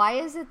 why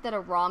is it that a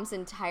Rom's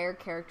entire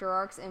character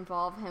arcs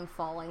involve him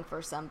falling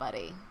for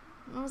somebody?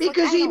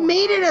 Because he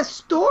made it a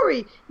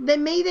story. They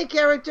made the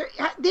character.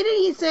 Didn't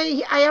he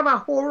say, I have a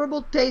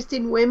horrible taste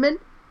in women?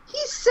 He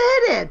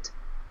said it.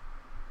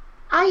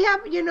 I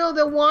have,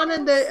 the one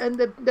and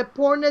the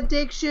porn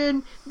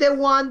addiction, the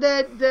one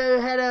that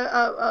had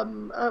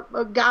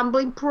a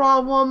gambling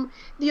problem.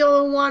 The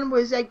other one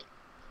was like,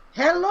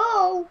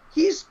 hello,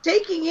 he's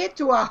taking it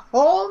to a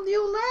whole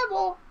new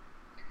level.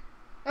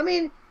 I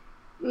mean,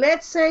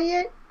 let's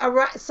say it.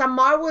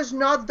 Samar was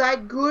not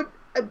that good,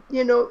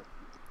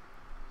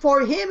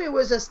 For him, it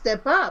was a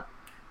step up.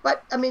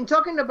 But, I mean,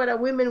 talking about a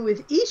woman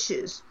with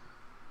issues.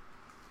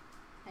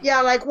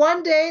 Yeah, like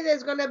one day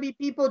there's going to be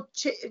people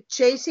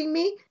chasing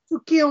me to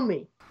kill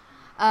me.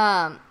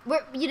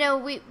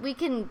 We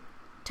can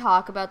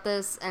talk about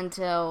this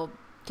until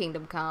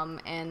Kingdom Come,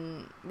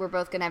 and we're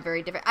both going to have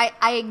very different...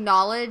 I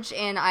acknowledge,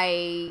 and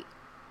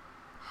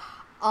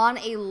on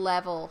a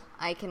level,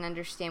 I can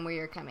understand where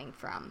you're coming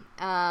from.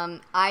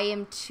 I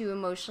am too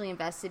emotionally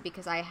invested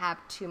because I have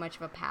too much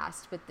of a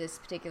past with this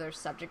particular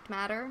subject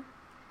matter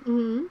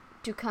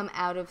to come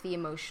out of the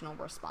emotional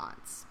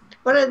response.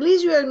 But at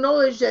least you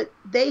acknowledge that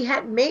they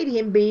had made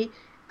him be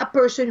a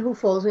person who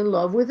falls in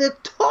love with a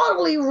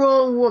totally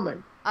wrong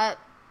woman.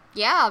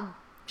 Yeah,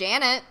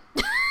 Janet.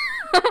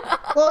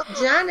 Well,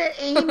 Janet,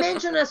 and he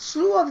mentioned a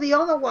slew of the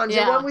other ones.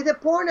 Yeah. The one with the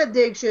porn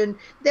addiction,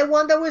 the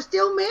one that was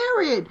still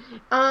married,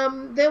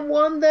 the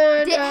one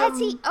that... has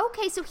he...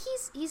 Okay, so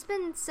he's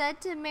been said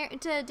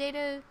to date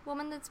a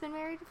woman that's been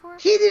married before?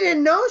 He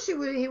didn't know she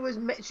was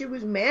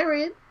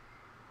married.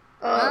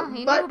 He but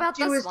knew about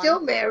she this was one. Still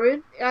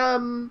married.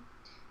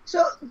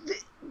 So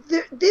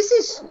this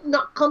is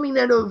not coming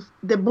out of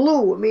the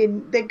blue. I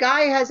mean, the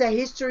guy has a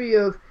history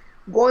of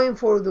going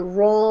for the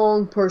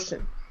wrong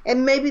person.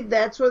 And maybe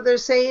that's what they're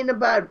saying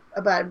about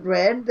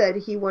Red, that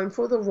he went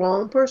for the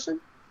wrong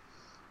person.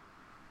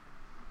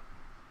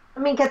 I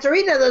mean,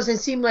 Katerina doesn't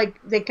seem like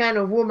the kind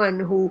of woman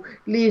who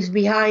leaves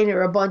behind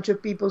her a bunch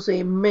of people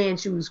saying, man,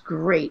 she was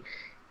great.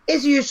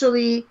 It's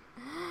usually,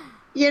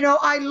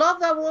 I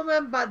love that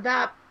woman, but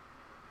that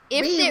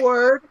B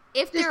word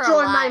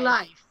destroyed my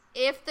life.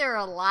 If they're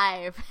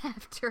alive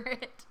after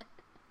it.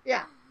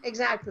 Yeah,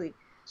 exactly.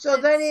 So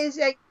that is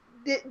like,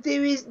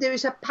 there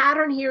is a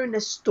pattern here in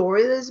the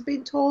story that's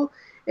been told,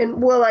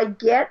 and I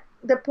get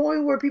the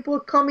point where people are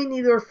coming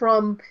either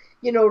from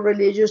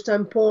religious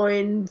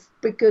standpoint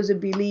because of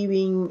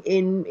believing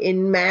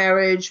in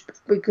marriage,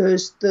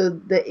 because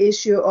the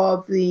issue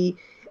of the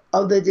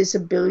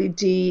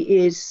disability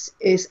is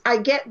I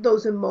get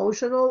those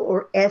emotional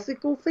or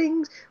ethical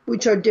things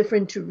which are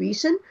different to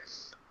reason,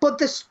 but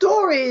the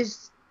story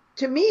is,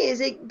 to me, is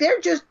like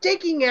they're just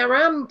taking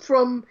Aram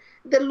from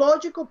the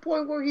logical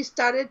point where he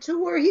started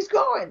to where he's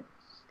going.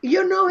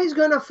 He's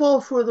going to fall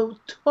for the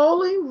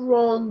totally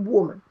wrong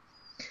woman.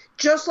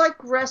 Just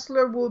like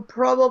wrestler would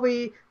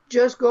probably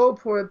just go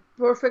for a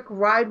perfect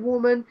right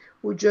woman,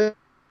 would just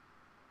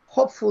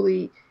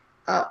hopefully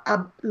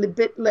a little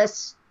bit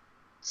less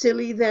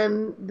silly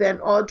than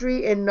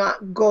Audrey and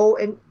not go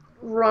and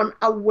run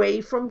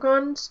away from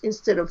guns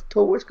instead of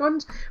towards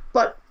guns.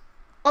 But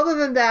other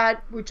than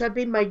that, which I've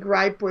been my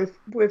gripe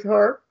with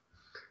her,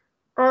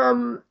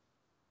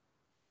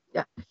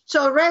 yeah.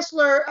 So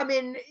wrestler, I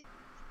mean,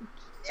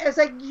 it's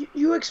like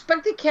you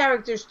expect the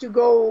characters to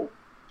go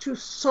to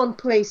some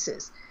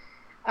places,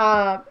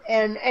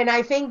 and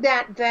I think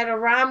that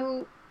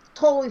Aram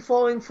totally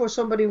falling for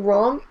somebody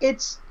wrong,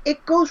 it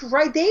goes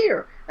right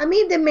there. I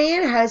mean, the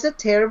man has a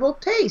terrible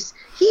taste.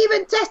 He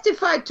even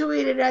testified to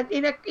it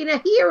in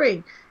a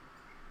hearing.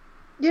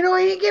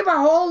 He gave a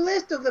whole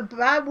list of the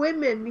bad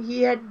women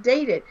he had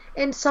dated,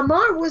 and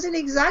Samar wasn't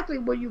exactly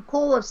what you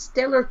call a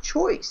stellar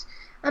choice.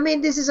 I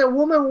mean, this is a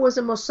woman who was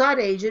a Mossad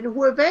agent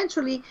who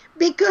eventually,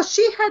 because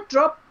she had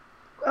dropped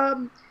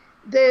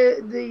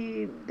what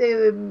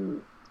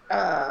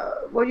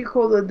do you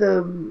call it,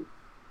 the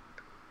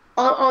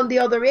on the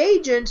other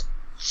agents,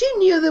 she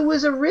knew there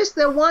was a risk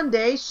that one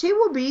day she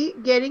will be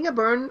getting a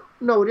burn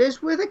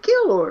notice with a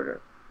kill order.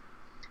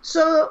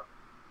 So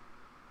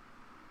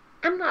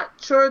I'm not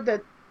sure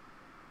that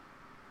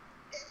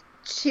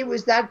she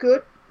was that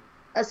good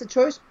as a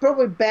choice.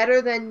 Probably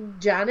better than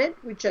Janet,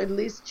 which at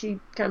least she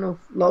kind of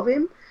loved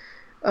him.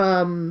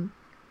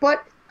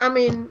 But I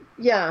mean,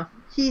 yeah,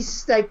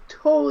 he's like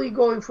totally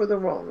going for the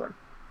wrong one.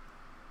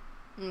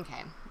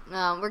 Okay.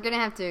 We're gonna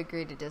have to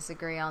agree to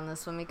disagree on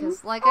this one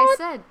because, like I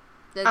said,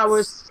 I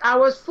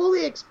was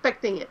fully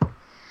expecting it.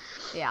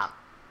 Yeah.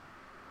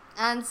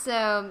 And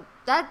so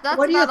that's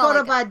what do you thought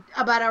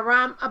about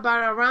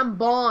Aram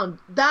Bond?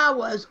 That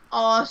was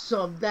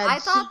awesome. I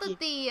thought that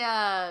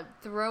the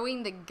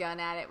throwing the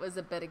gun at it was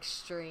a bit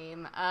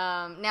extreme.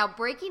 Now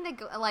breaking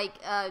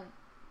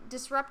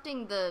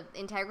disrupting the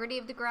integrity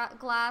of the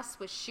glass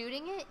with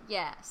shooting it,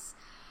 yes.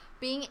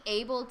 Being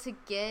able to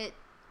get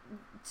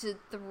to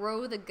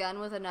throw the gun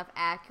with enough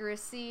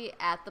accuracy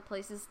at the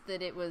places that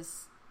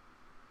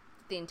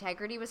the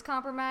integrity was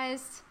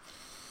compromised.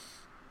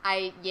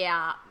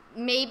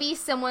 Maybe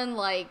someone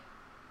like,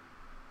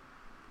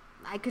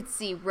 I could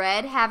see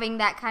Red having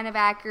that kind of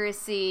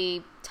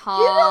accuracy.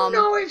 Tom, you don't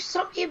know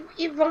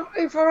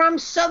if Aram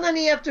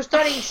suddenly after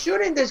starting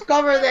shooting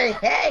discover that,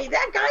 hey,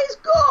 that guy's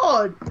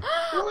good.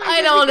 Well,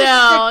 I don't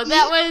know.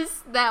 That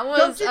was.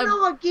 Don't you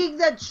know a geek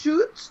that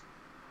shoots?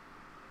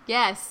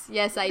 Yes,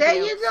 I do. There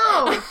you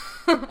go.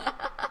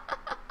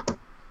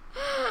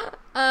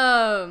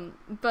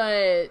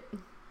 But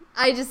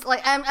I just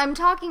I'm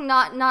talking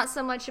not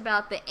so much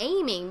about the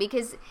aiming,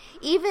 because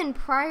even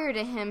prior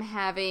to him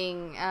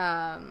having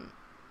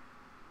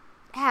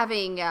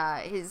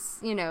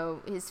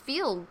his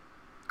field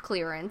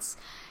clearance,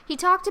 he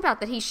talked about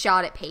that he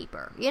shot at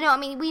paper. I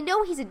mean, we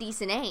know he's a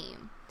decent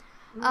aim.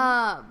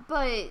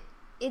 But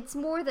it's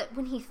more that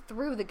when he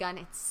threw the gun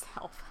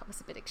itself, that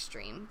was a bit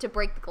extreme to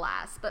break the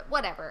glass. But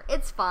whatever,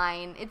 it's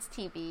fine. It's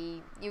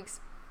TV.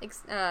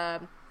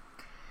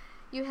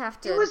 You have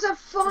to. It was a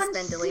fun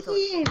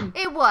scene.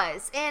 It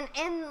was, and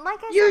like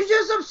I said, you're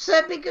just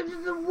upset because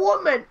of the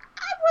woman.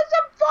 It was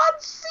a fun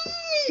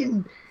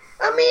scene.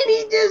 I mean,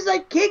 he just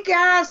like kick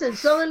ass, and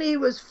suddenly he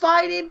was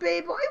fighting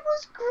people. It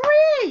was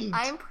great.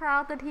 I'm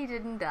proud that he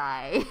didn't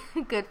die.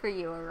 Good for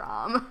you,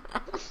 Aram.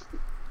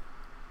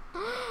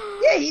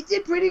 Yeah, he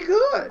did pretty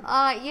good.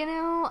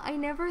 I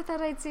never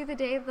thought I'd see the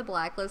day the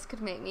blacklist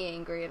could make me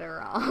angry at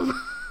Aram.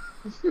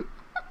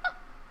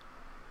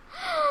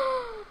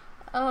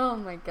 Oh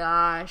my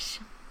gosh.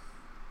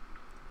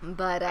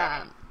 But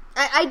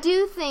I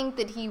do think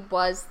that he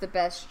was the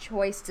best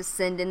choice to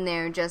send in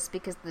there just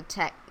because of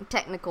the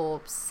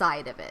technical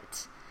side of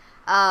it.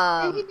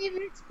 And he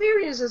needed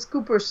experience, as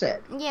Cooper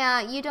said. Yeah,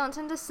 you don't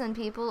tend to send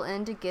people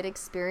in to get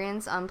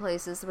experience on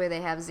places where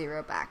they have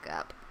zero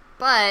backup.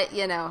 But,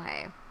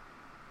 hey.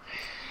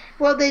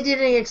 Well, they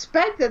didn't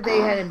expect that they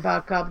hadn't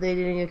backup. They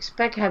didn't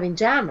expect having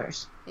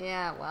jammers.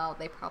 Yeah, well,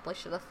 they probably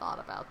should have thought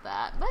about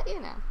that. But,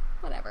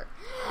 whatever.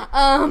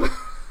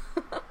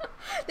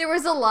 There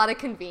was a lot of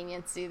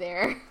conveniency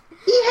there.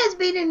 He has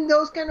been in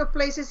those kind of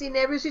places in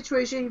every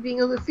situation,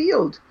 being on the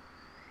field.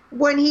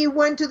 When he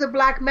went to the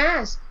Black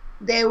Mass,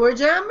 they were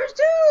jammers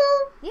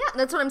too. Yeah,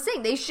 that's what I'm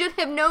saying. They should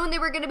have known they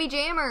were going to be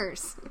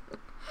jammers.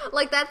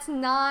 That's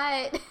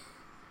not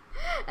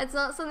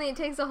something that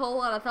takes a whole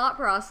lot of thought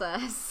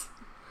process.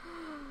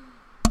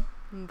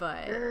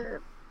 But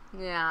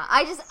yeah,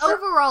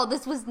 overall,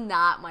 this was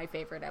not my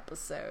favorite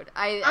episode.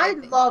 I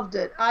loved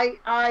it. I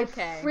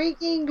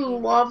freaking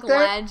loved it.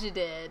 Glad you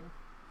did.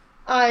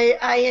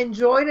 I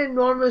enjoyed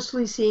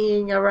enormously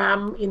seeing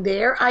Aram in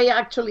there. I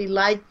actually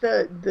liked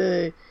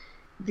the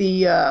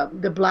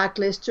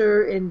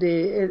blacklister and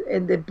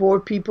the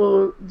board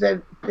people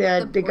that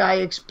the guy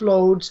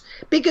explodes,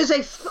 because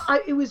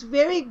it was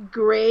very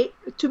great.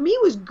 To me,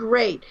 it was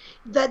great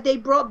that they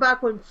brought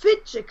back when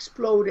Fitch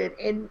exploded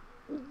and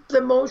the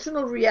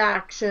emotional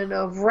reaction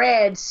of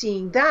Red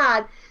seeing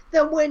that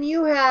when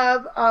you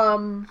have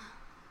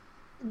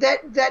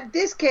that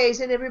this case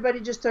and everybody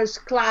just starts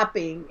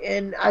clapping,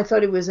 and I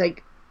thought it was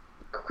like,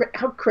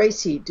 how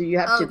crazy do you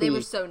have to be? They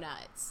were so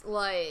nuts.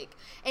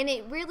 And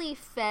it really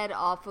fed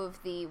off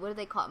of the, what do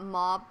they call it,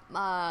 mob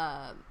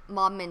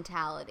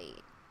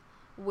mentality,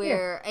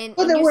 where and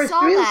you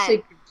saw that.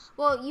 Seekers.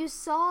 Well, you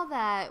saw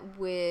that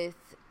with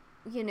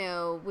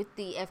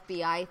the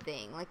FBI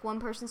thing. Like, one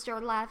person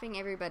started laughing,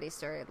 everybody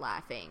started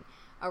laughing.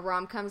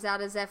 Aram comes out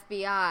as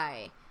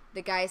FBI.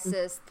 The guy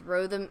says,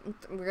 we're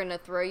gonna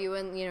throw you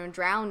in, and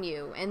drown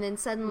you. And then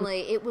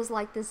suddenly it was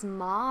like this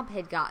mob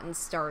had gotten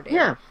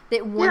started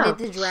that wanted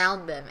to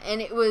drown them.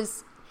 And it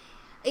was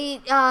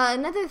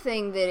another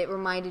thing that it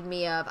reminded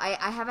me of.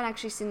 I haven't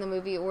actually seen the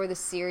movie or the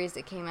series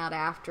that came out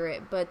after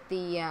it, but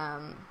it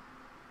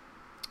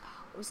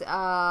was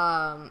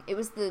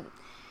the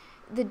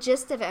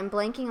gist of it. I'm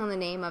blanking on the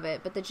name of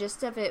it, but the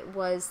gist of it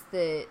was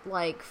that,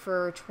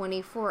 for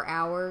 24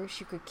 hours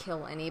you could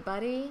kill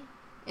anybody.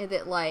 and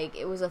that, like,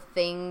 it was a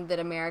thing that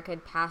America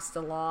had passed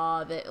a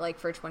law that, like,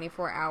 for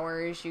 24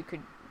 hours you could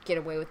get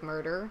away with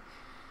murder.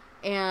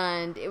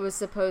 And it was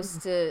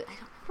supposed to... I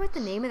don't remember what the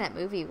name of that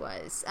movie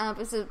was. It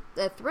was a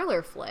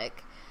thriller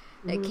flick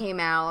that came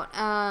out.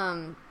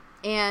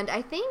 And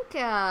I think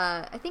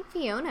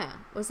Fiona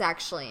was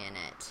actually in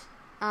it.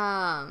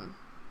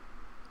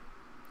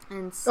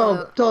 And so...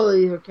 Oh,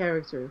 totally her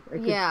character.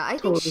 I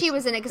think she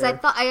was in it, because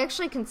I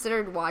actually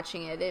considered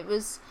watching it. It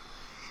was...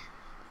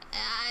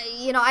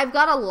 I've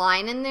got a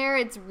line in there.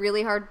 It's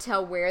really hard to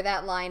tell where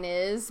that line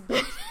is,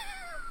 but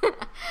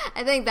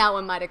I think that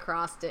one might have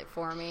crossed it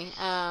for me.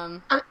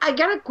 I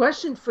got a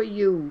question for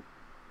you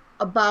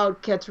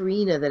about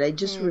Katerina that I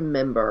just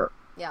remember.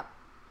 Yeah.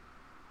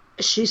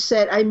 She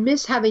said, "I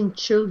miss having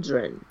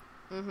children."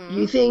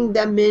 You think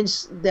that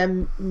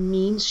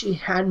means she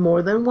had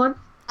more than one?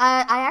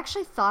 I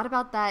actually thought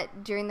about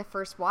that during the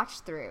first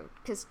watch through,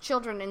 because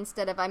children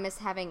instead of "I miss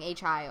having a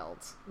child."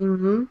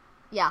 Mm-hmm.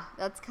 Yeah,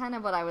 that's kind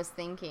of what I was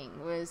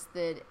thinking, was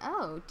that,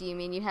 oh, do you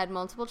mean you had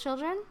multiple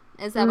children?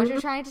 Is that what you're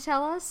trying to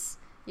tell us?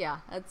 Yeah,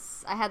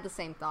 I had the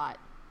same thought.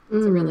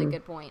 It's a really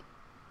good point.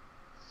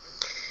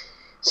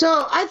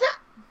 So, I thought,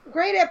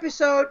 great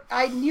episode.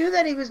 I knew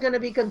that it was going to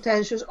be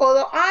contentious,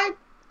 although I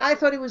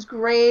thought it was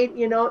great,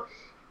 we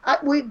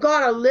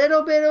got a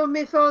little bit of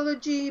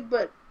mythology,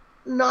 but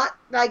not,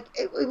 like,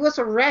 it was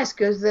a rest,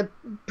 because the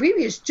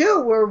previous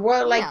two were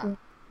WTF.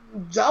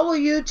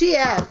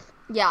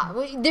 Yeah,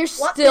 there's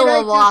still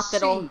a lot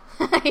that'll...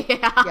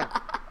 Yeah.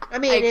 I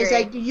mean, it's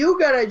like, you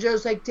gotta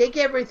just, like, take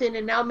everything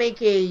and now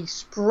make a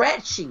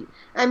spreadsheet.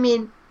 I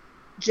mean,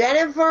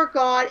 Jennifer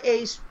got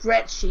a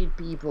spreadsheet,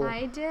 people.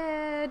 I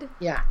did.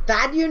 Yeah,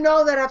 that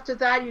after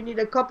that, you need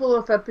a couple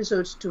of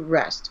episodes to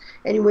rest.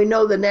 And we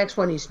know the next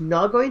one is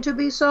not going to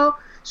be so.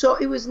 So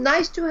it was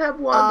nice to have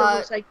one that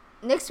was like...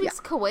 Next week's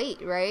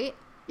Kuwait, right?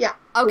 Yeah.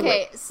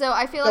 Okay, so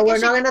I feel like... So we're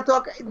not going to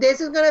talk...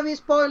 This is going to be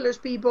spoilers,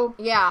 people.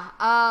 Yeah.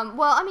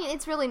 Well, I mean,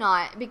 it's really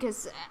not,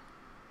 because...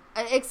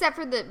 except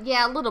for a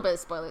little bit of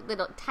spoiler.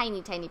 Little,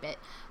 tiny bit.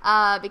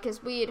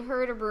 Because we had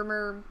heard a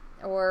rumor,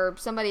 or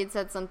somebody had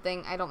said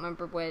something, I don't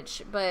remember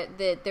which, but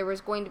that there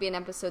was going to be an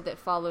episode that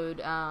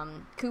followed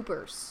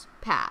Cooper's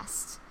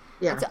past.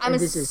 Yeah. So I'm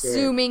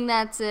assuming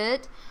that's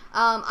it.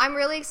 I'm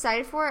really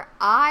excited for it.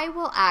 I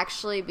will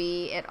actually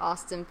be at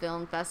Austin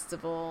Film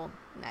Festival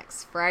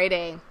next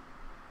Friday.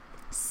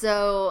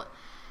 So,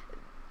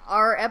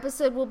 our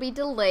episode will be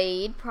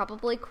delayed,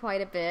 probably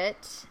quite a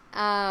bit,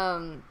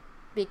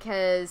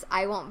 because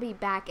I won't be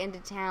back into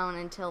town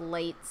until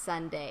late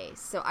Sunday.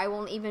 So, I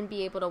won't even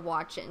be able to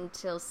watch it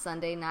until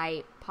Sunday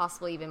night,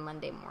 possibly even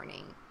Monday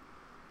morning.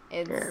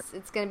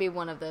 It's going to be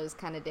one of those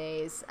kind of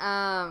days,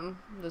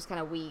 those kind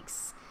of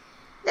weeks.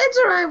 It's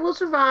all right. We'll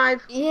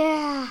survive.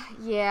 Yeah.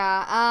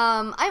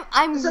 I'm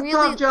it's a really...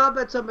 tough job,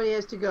 but somebody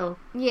has to go.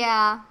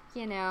 Yeah.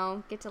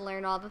 Get to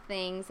learn all the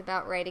things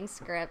about writing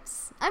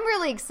scripts. I'm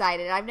really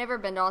excited. I've never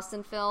been to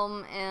Austin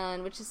Film,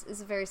 and which is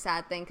a very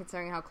sad thing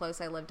considering how close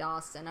I live to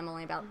Austin. I'm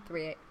only about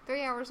 3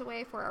 hours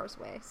away, 4 hours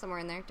away, somewhere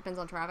in there. Depends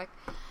on traffic.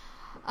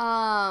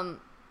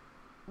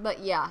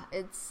 But yeah,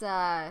 it's,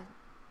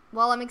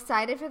 well, I'm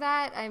excited for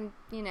that.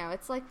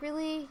 It's like,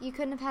 really? You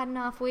couldn't have had an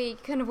off week?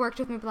 You couldn't have worked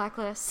with me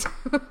Blacklist?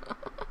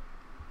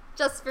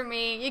 Just for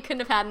me. You couldn't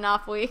have had an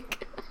off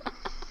week.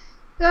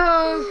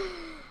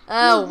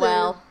 Oh,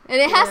 well. And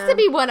it has to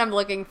be one I'm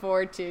looking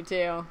forward to,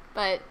 too.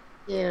 But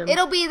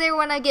it'll be there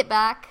when I get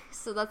back,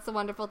 so that's the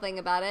wonderful thing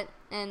about it.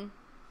 And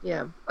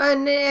yeah.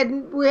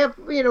 And we have,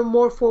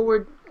 more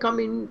forward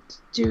coming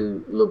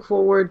to look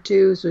forward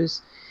to, so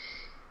it's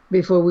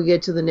before we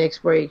get to the next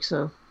break,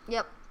 so.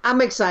 Yep.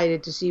 I'm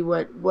excited to see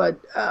what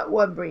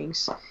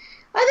brings.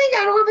 I think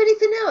I don't have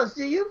anything else,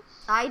 do you?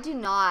 I do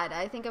not.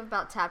 I think I've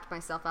about tapped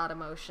myself out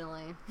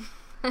emotionally.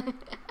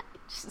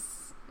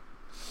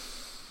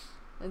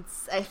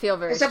 I feel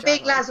very It's a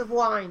big glass of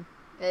wine.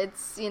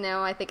 It's,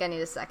 I think I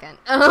need a second.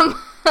 That's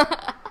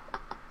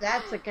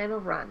a kind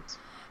of rant.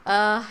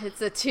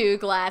 It's a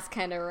 2-glass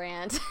kind of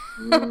rant.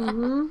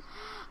 Mm-hmm.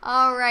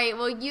 All right.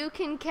 Well, you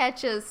can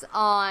catch us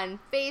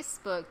on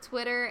Facebook,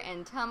 Twitter,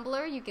 and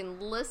Tumblr. You can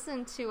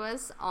listen to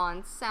us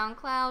on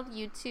SoundCloud,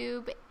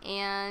 YouTube,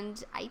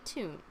 and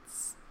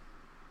iTunes.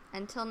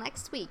 Until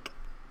next week.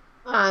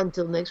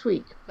 Until next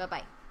week.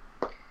 Bye-bye.